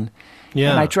sound.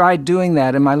 Yeah. And I tried doing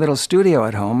that in my little studio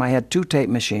at home. I had 2 tape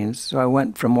machines, so I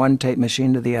went from one tape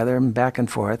machine to the other and back and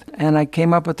forth. And I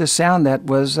came up with this sound that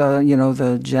was,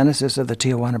 the genesis of the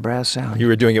Tijuana brass sound. You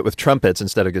were doing it with trumpets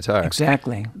instead of guitar.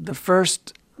 Exactly. The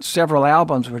first several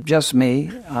albums were just me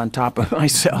on top of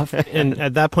myself. And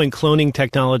at that point, cloning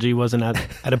technology wasn't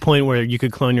at a point where you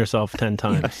could clone yourself 10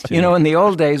 times. You know, in the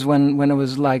old days when it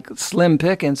was like slim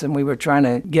pickings and we were trying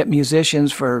to get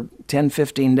musicians for $10,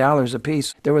 $15 a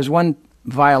piece, there was one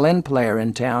violin player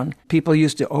in town. People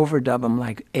used to overdub him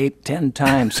like 8, 10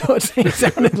 times, so it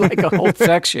sounded like a whole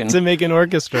section. To make an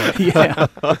orchestra. Yeah.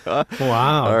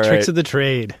 Wow. All Tricks right. of the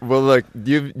trade. Well, look,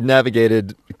 you've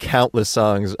navigated countless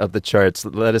songs of the charts.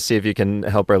 Let us see if you can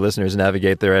help our listeners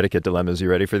navigate their etiquette dilemmas. You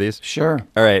ready for these? Sure.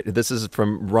 All right. This is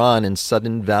from Ron in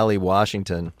Sudden Valley,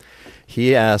 Washington.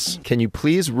 He asks, can you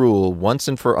please rule once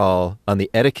and for all on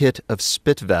the etiquette of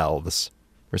spit valves?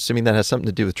 We're assuming that has something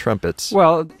to do with trumpets.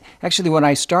 Well, actually, when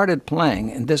I started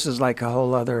playing, and this is like a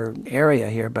whole other area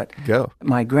here, but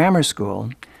my grammar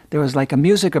school, there was like a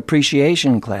music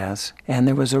appreciation class, and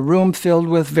there was a room filled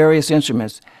with various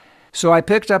instruments. So I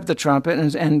picked up the trumpet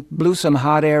and blew some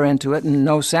hot air into it, and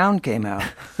no sound came out.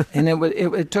 And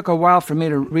it took a while for me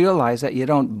to realize that you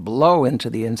don't blow into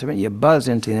the instrument, you buzz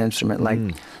into the instrument like...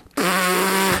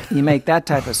 You make that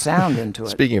type of sound into it.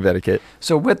 Speaking of etiquette.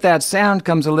 So with that sound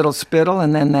comes a little spittle,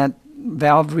 and then that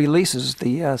valve releases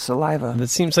the saliva. That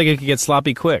seems like it could get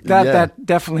sloppy quick. That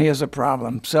definitely is a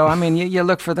problem. So, I mean, you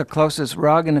look for the closest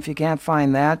rug, and if you can't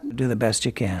find that, do the best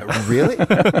you can. Really?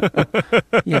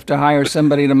 You have to hire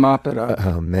somebody to mop it up.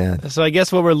 Oh, man. So I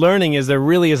guess what we're learning is there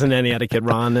really isn't any etiquette,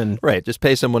 Ron. And Right, just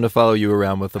pay someone to follow you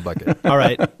around with a bucket. All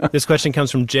right. This question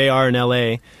comes from JR in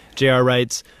L.A. JR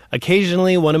writes,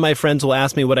 occasionally one of my friends will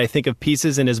ask me what I think of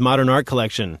pieces in his modern art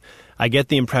collection. I get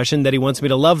the impression that he wants me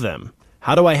to love them.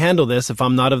 How do I handle this if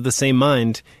I'm not of the same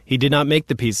mind? He did not make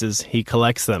the pieces, he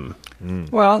collects them.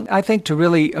 Well, I think to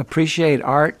really appreciate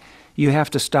art, you have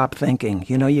to stop thinking.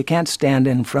 You know, you can't stand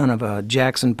in front of a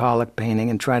Jackson Pollock painting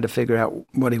and try to figure out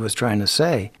what he was trying to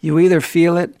say. You either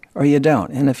feel it or you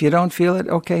don't. And if you don't feel it,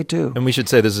 okay, too. And we should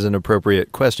say this is an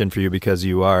appropriate question for you because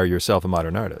you are yourself a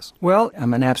modern artist. Well,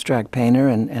 I'm an abstract painter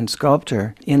and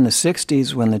sculptor. In the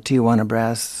 60s, when the Tijuana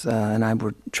Brass and I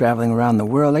were traveling around the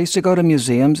world, I used to go to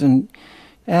museums and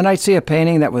I'd see a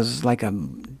painting that was like a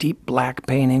deep black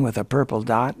painting with a purple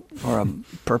dot or a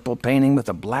purple painting with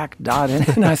a black dot in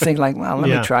it. And I think like, well, let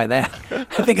me try that.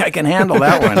 I think I can handle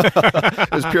that one.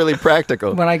 It was purely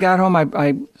practical. When I got home,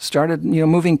 I started,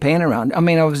 moving paint around. I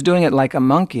mean, I was doing it like a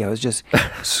monkey. I was just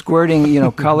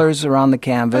squirting, colors around the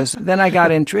canvas. Then I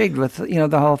got intrigued with,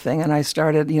 the whole thing, and I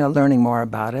started, learning more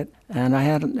about it. And I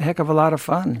had a heck of a lot of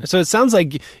fun. So it sounds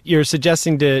like you're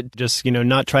suggesting to just,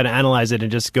 not try to analyze it and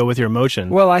just go with your emotion.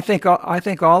 Well, I think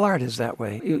all art is that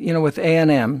way. With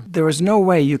A&M, there was no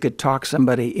way you could talk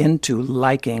somebody into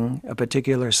liking a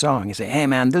particular song. You say, hey,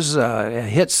 man, this is a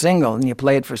hit single, and you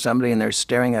play it for somebody and they're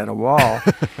staring at a wall.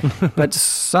 But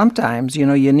sometimes, you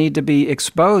need to be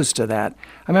exposed to that.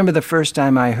 I remember the first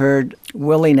time I heard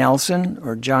Willie Nelson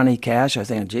or Johnny Cash, I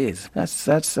think, geez,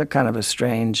 that's a kind of a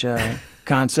strange...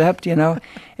 concept, and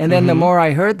then the more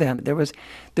I heard them,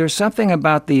 there's something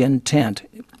about the intent.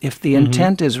 If the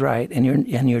intent is right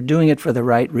and you're doing it for the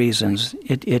right reasons,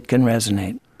 it can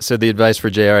resonate. So the advice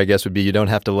for JR, I guess, would be you don't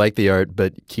have to like the art,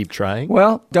 but keep trying?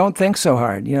 Well, don't think so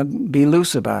hard. Be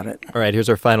loose about it. All right, here's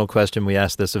our final question. We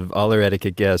asked this of all our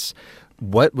etiquette guests.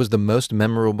 What was the most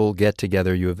memorable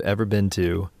get-together you have ever been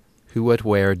to? Who, what,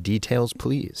 where? Details,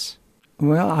 please.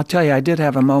 Well, I'll tell you, I did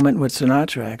have a moment with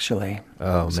Sinatra, actually.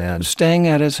 Oh, man. Staying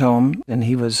at his home, and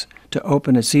he was to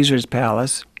open at Caesar's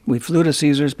Palace. We flew to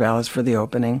Caesar's Palace for the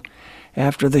opening.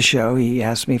 After the show, he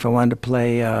asked me if I wanted to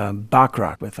play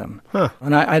Baccarat with him. Huh.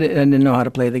 And I didn't know how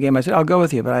to play the game. I said, I'll go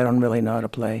with you, but I don't really know how to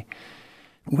play.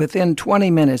 Within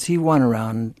 20 minutes, he won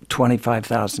around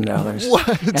 $25,000.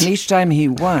 What? And each time he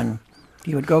won,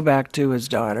 he would go back to his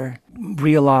daughter,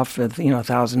 reel off with,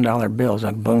 $1,000 bills,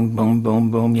 like boom, boom,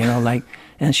 boom, boom,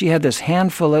 and she had this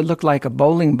handful, it looked like a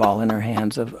bowling ball in her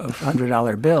hands of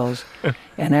 $100 bills.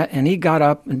 And he got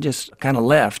up and just kind of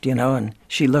left, and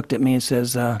she looked at me and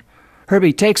says,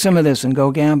 Herbie, take some of this and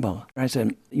go gamble. I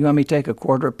said, you want me to take a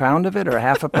quarter pound of it or a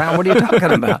half a pound? What are you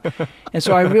talking about? And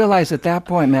so I realized at that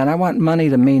point, man, I want money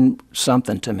to mean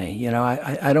something to me. You know,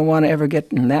 I don't want to ever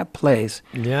get in that place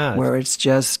where it's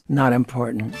just not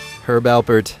important. Herb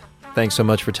Alpert, thanks so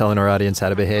much for telling our audience how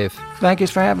to behave. Thank you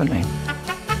for having me.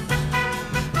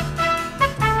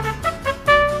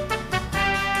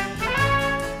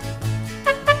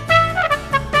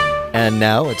 And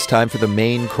now it's time for the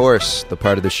main course, the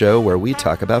part of the show where we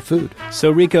talk about food.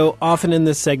 So, Rico, often in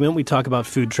this segment, we talk about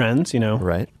food trends,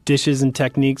 Right. Dishes and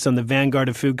techniques on the vanguard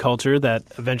of food culture that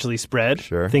eventually spread.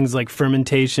 Sure. Things like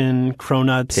fermentation,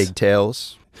 cronuts.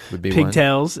 Pigtails would be one.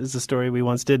 Pigtails is a story we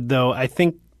once did, though I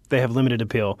think they have limited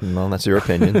appeal. Well, that's your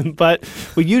opinion. But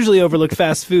we usually overlook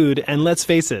fast food, and let's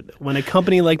face it, when a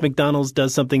company like McDonald's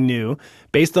does something new,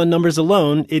 based on numbers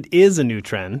alone, it is a new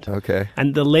trend. Okay.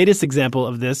 And the latest example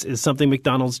of this is something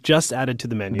McDonald's just added to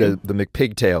the menu. The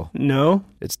McPigtail. No.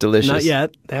 It's delicious. Not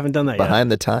yet. They haven't done that yet.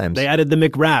 Behind the times. They added the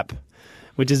McWrap,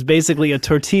 which is basically a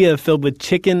tortilla filled with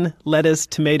chicken, lettuce,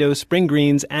 tomato, spring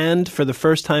greens, and, for the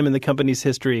first time in the company's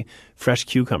history, fresh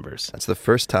cucumbers. That's the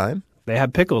first time? They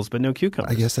have pickles, but no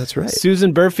cucumbers. I guess that's right.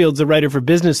 Susan Burfield's a writer for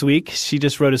Business Week. She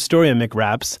just wrote a story on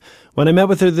McWraps. When I met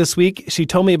with her this week, she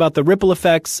told me about the ripple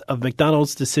effects of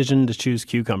McDonald's decision to choose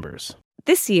cucumbers.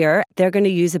 This year, they're going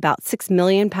to use about 6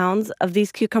 million pounds of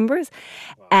these cucumbers.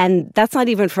 And that's not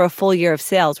even for a full year of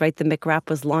sales, right? The McWrap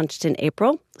was launched in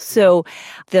April. So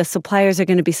the suppliers are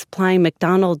going to be supplying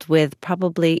McDonald's with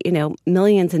probably,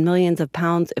 millions and millions of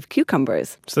pounds of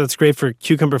cucumbers. So that's great for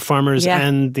cucumber farmers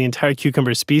and the entire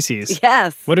cucumber species.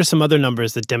 Yes. What are some other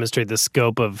numbers that demonstrate the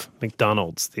scope of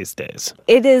McDonald's these days?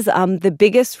 It is the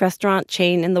biggest restaurant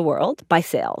chain in the world by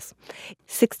sales.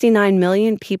 69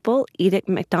 million people eat at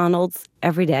McDonald's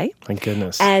every day. Thank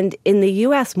goodness. And in the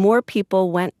U.S., more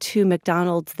people went to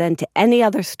McDonald's than to any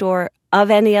other store of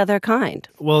any other kind.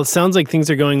 Well, it sounds like things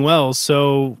are going well,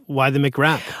 so why the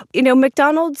McWrap?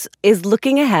 McDonald's is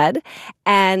looking ahead,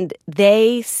 and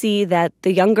they see that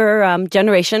the younger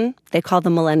generation, they call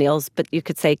them millennials, but you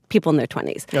could say people in their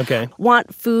 20s,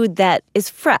 want food that is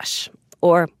fresh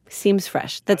or seems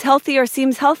fresh, that's healthy or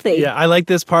seems healthy. Yeah, I like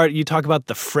this part. You talk about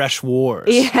the fresh wars.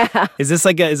 Yeah. Is this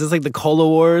like the cola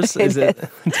wars? Is it?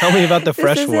 Tell me about the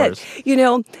fresh wars.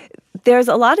 There's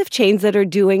a lot of chains that are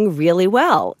doing really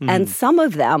well, and some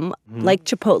of them, like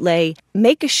Chipotle,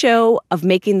 make a show of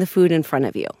making the food in front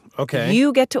of you. Okay.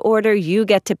 You get to order, you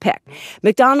get to pick.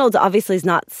 McDonald's obviously is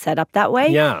not set up that way.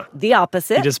 Yeah. The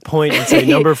opposite. You just point and say,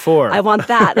 number 4. I want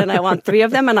that, and I want 3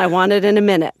 of them, and I want it in a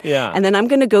minute. Yeah. And then I'm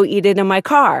going to go eat it in my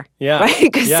car. Yeah. Right?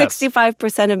 Because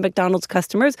 65% of McDonald's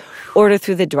customers order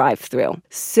through the drive-thru.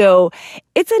 So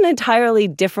it's an entirely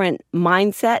different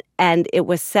mindset, and it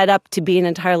was set up to be an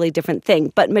entirely different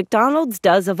thing. But McDonald's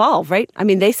does evolve, right? I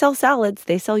mean, they sell salads,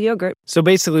 they sell yogurt. So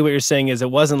basically what you're saying is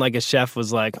it wasn't like a chef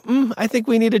was like, I think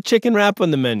we need a chicken wrap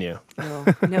on the menu.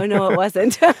 No, it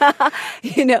wasn't.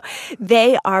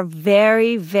 They are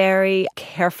very, very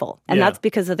careful. And that's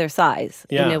because of their size.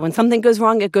 Yeah. When something goes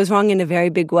wrong, it goes wrong in a very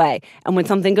big way. And when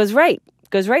something goes right, it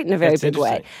goes right in a very big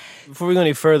way. Before we go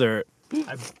any further,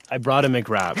 I brought a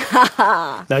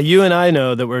McWrap. Now, you and I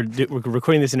know that we're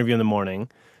recording this interview in the morning,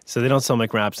 so they don't sell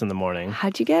McWraps in the morning.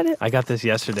 How'd you get it? I got this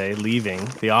yesterday, leaving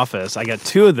the office. I got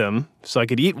 2 of them, so I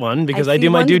could eat one because I do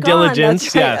my due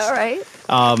diligence. That's right. Yes.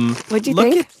 All right. What'd you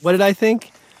think? What did I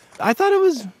think? I thought it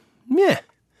was meh.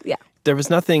 Yeah. There was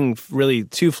nothing really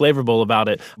too flavorful about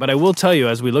it. But I will tell you,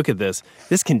 as we look at this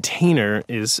container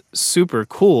is super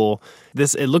cool.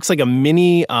 It looks like a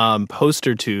mini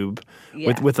poster tube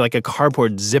with like a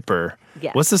cardboard zipper.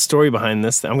 Yeah. What's the story behind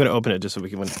this? I'm going to open it just so we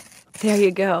can... There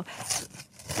you go.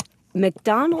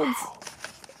 McDonald's,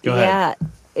 Go ahead.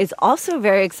 is also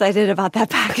very excited about that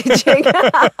packaging.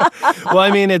 Well,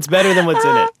 I mean, it's better than what's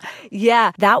in it.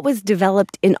 Yeah, that was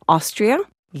developed in Austria.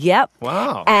 Yep.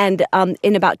 Wow. And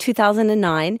in about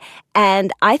 2009.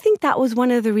 And I think that was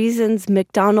one of the reasons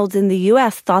McDonald's in the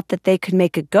U.S. thought that they could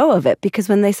make a go of it. Because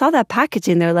when they saw that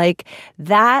packaging, they're like,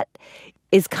 that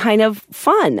is kind of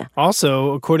fun.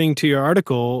 Also, according to your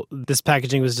article, this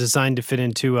packaging was designed to fit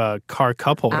into a car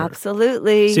cup holder.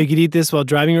 Absolutely. So you could eat this while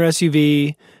driving your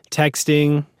SUV,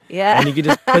 texting. Yeah. And you could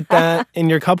just put that in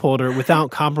your cup holder without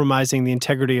compromising the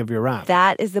integrity of your wrap.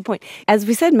 That is the point. As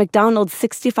we said, McDonald's,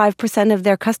 65% of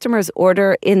their customers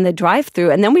order in the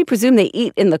drive-thru, and then we presume they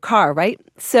eat in the car, right?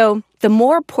 So the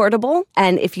more portable,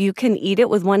 and if you can eat it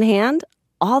with one hand,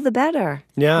 all the better.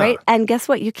 Yeah. Right? And guess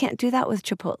what? You can't do that with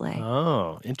Chipotle.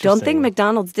 Oh, interesting. Don't think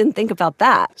McDonald's didn't think about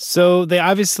that. So they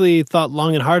obviously thought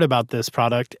long and hard about this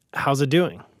product. How's it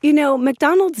doing? You know,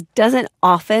 McDonald's doesn't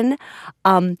often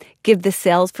give the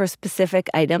sales for specific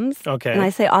items. Okay. And I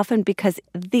say often because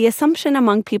the assumption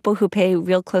among people who pay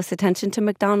real close attention to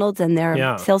McDonald's and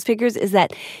their sales figures is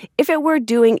that if it were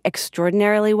doing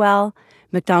extraordinarily well,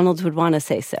 McDonald's would want to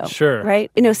say so. Sure.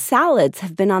 Right? You know, salads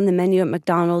have been on the menu at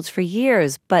McDonald's for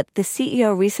years, but the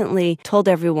CEO recently told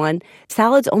everyone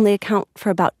salads only account for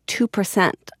about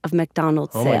 2% of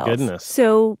McDonald's sales. Oh, my goodness.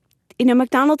 So, you know,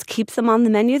 McDonald's keeps them on the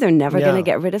menu. They're never going to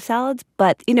get rid of salads,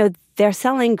 but, you know, they're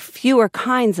selling fewer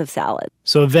kinds of salad.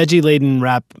 So a veggie-laden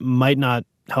wrap might not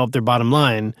help their bottom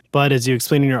line, but as you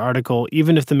explain in your article,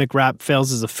 even if the McWrap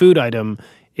fails as a food item,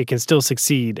 it can still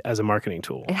succeed as a marketing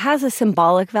tool. It has a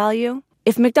symbolic value.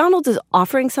 If McDonald's is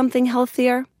offering something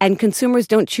healthier and consumers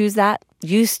don't choose that,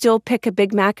 you still pick a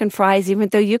Big Mac and fries, even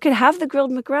though you could have the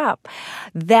grilled McWrap,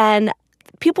 then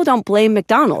people don't blame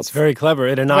McDonald's. It's very clever.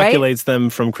 It inoculates them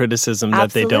from criticism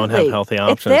that they don't have healthy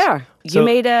options. It's there. You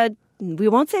made we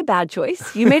won't say bad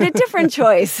choice. You made a different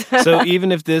choice. So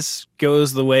even if this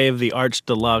goes the way of the Arch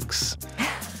Deluxe,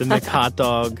 the McHot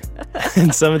Dog,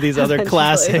 and some of these other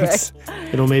classics,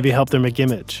 it'll maybe help their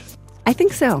McImage. I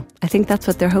think so. I think that's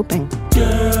what they're hoping.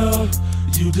 Girl,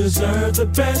 you deserve the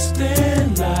best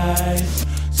in life.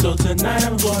 So tonight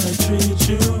I'm gonna treat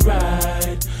you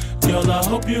right. Girl, I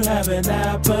hope you have an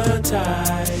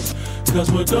appetite. Cause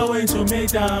we're going to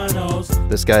McDonald's.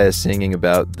 This guy is singing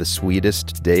about the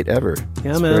sweetest date ever.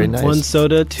 Yeah, it's man. Very nice. 1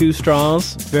 soda, 2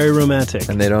 straws. Very romantic.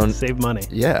 And they don't save money.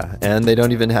 Yeah, and they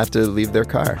don't even have to leave their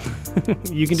car.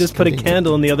 You can just put a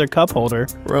candle in the other cup holder.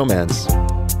 Romance.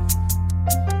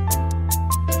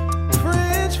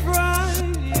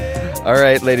 All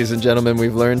right, ladies and gentlemen,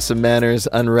 we've learned some manners,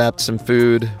 unwrapped some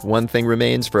food. One thing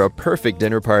remains for a perfect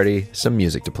dinner party, some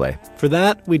music to play. For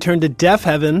that, we turn to Deaf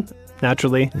Heaven,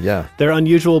 naturally. Yeah. Their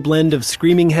unusual blend of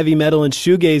screaming heavy metal and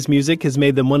shoegaze music has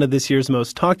made them one of this year's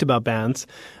most talked about bands.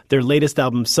 Their latest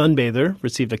album, Sunbather,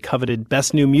 received a coveted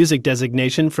Best New Music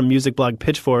designation from music blog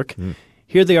Pitchfork.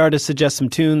 Here the artists suggest some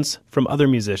tunes from other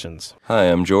musicians. Hi,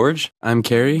 I'm George. I'm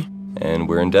Carrie. And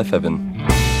we're in Deaf Heaven.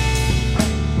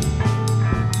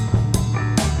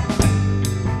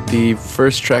 The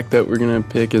first track that we're going to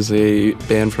pick is a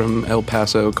band from El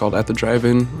Paso called At the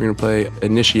Drive-In. We're going to play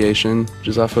Initiation, which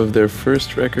is off of their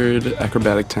first record,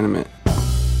 Acrobatic Tenement.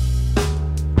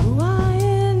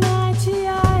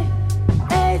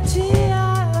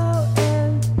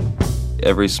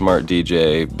 Every smart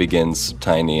DJ begins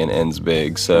tiny and ends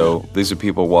big, so these are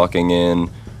people walking in,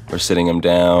 or sitting them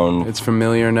down. It's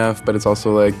familiar enough, but it's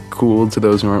also like cool to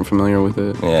those who aren't familiar with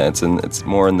it. Yeah, it's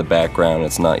more in the background.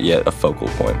 It's not yet a focal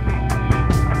point.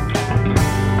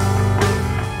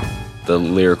 The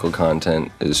lyrical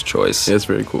content is choice. Yeah, it's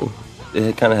very cool.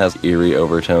 It kind of has eerie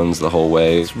overtones the whole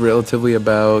way. It's relatively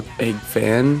about a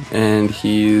fan, and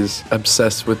he's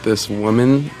obsessed with this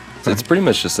woman. It's pretty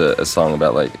much just a song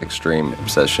about like extreme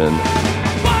obsession.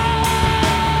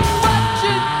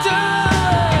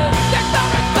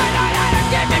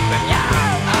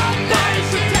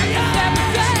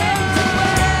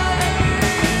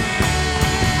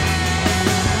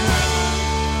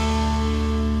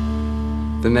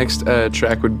 The next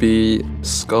track would be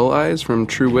Skull Eyes from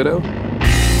True Widow.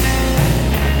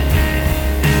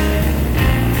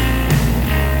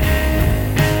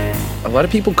 A lot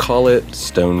of people call it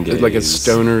stone gaze. Like a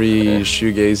stonery,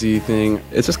 shoegazy thing.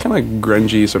 It's just kind of like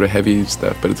grungy, sort of heavy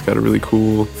stuff, but it's got a really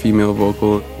cool female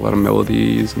vocal, a lot of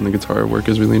melodies, and the guitar work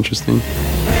is really interesting.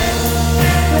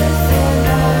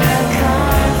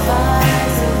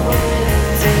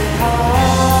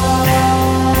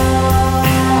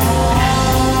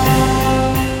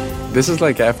 This is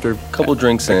like after a couple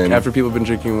drinks in. After people have been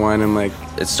drinking wine and like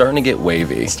it's starting to get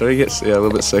wavy. It's starting to get a little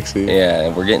bit sexy.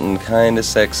 Yeah, we're getting kind of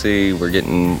sexy. We're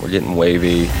getting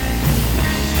wavy.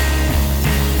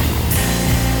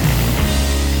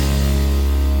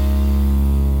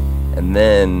 And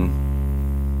then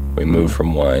we move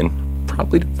from wine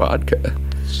probably to vodka.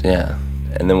 Yeah.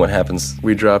 And then what happens?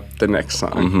 We drop the next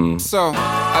song. Mm-hmm. So,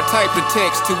 I typed a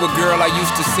text to a girl I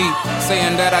used to see,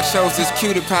 saying that I chose this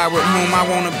cutie pie with whom I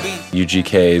want to be.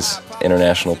 UGK's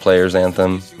International Players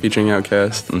Anthem. Featuring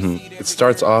Outkast. Mm-hmm. It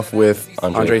starts off with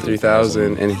Andre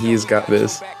 3000, and he's got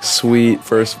this sweet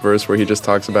first verse where he just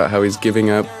talks about how he's giving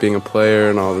up being a player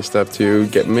and all this stuff to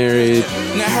get married.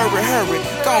 Now hurry,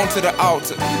 go on to the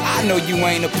altar. I know you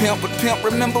ain't a pimp, but pimp,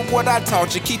 remember what I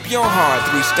taught you. Keep your heart,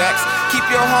 3 stacks, keep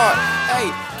your heart. Hey,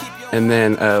 keep your and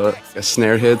then a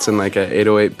snare hits and like a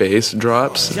 808 bass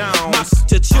drops.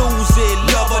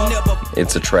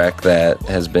 It's a track that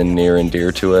has been near and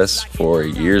dear to us for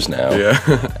years now. Yeah.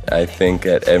 I think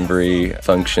at every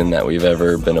function that we've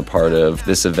ever been a part of,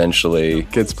 this eventually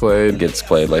gets played,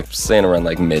 like saying around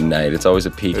like midnight. It's always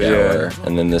a peak hour,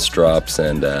 and then this drops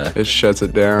and it shuts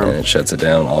it down. And it shuts it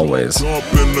down always. Jump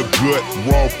in the gut,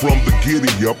 raw from the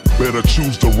giddy up. Better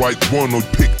choose the right one or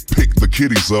pick the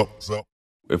kiddies up.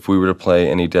 If we were to play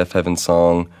any Deaf Heaven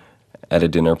song at a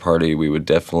dinner party, we would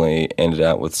definitely end it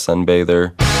out with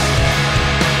Sunbather.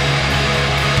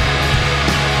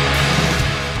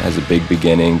 Has a big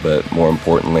beginning, but more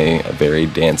importantly, a very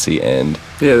dancey end.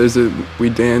 Yeah, we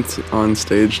dance on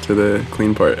stage to the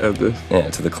clean part of this. Yeah,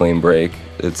 to the clean break.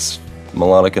 It's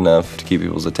melodic enough to keep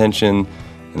people's attention,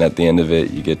 and at the end of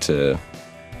it, you get to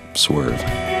swerve.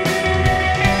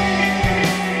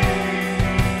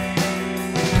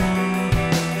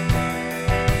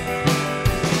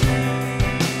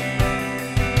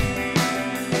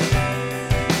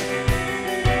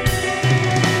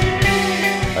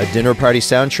 A dinner party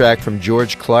soundtrack from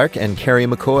George Clark and Carrie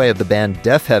McCoy of the band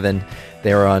Deaf Heaven.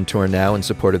 They are on tour now in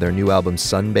support of their new album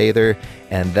Sunbather,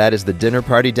 and that is the dinner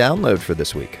party download for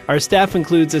this week. Our staff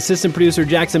includes assistant producer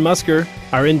Jackson Musker.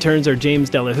 Our interns are James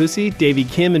Delahousie, Davey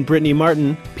Kim, and Brittany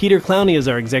Martin. Peter Clowney is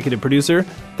our executive producer.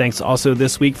 Thanks also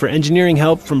this week for engineering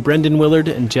help from Brendan Willard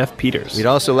and Jeff Peters. We'd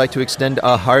also like to extend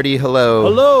a hearty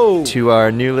hello to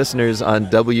our new listeners on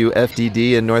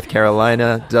WFDD in North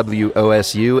Carolina,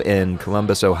 WOSU in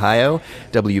Columbus, Ohio,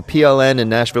 WPLN in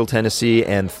Nashville, Tennessee,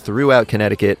 and throughout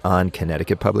Connecticut on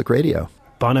Connecticut Public Radio.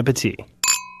 Bon appetit.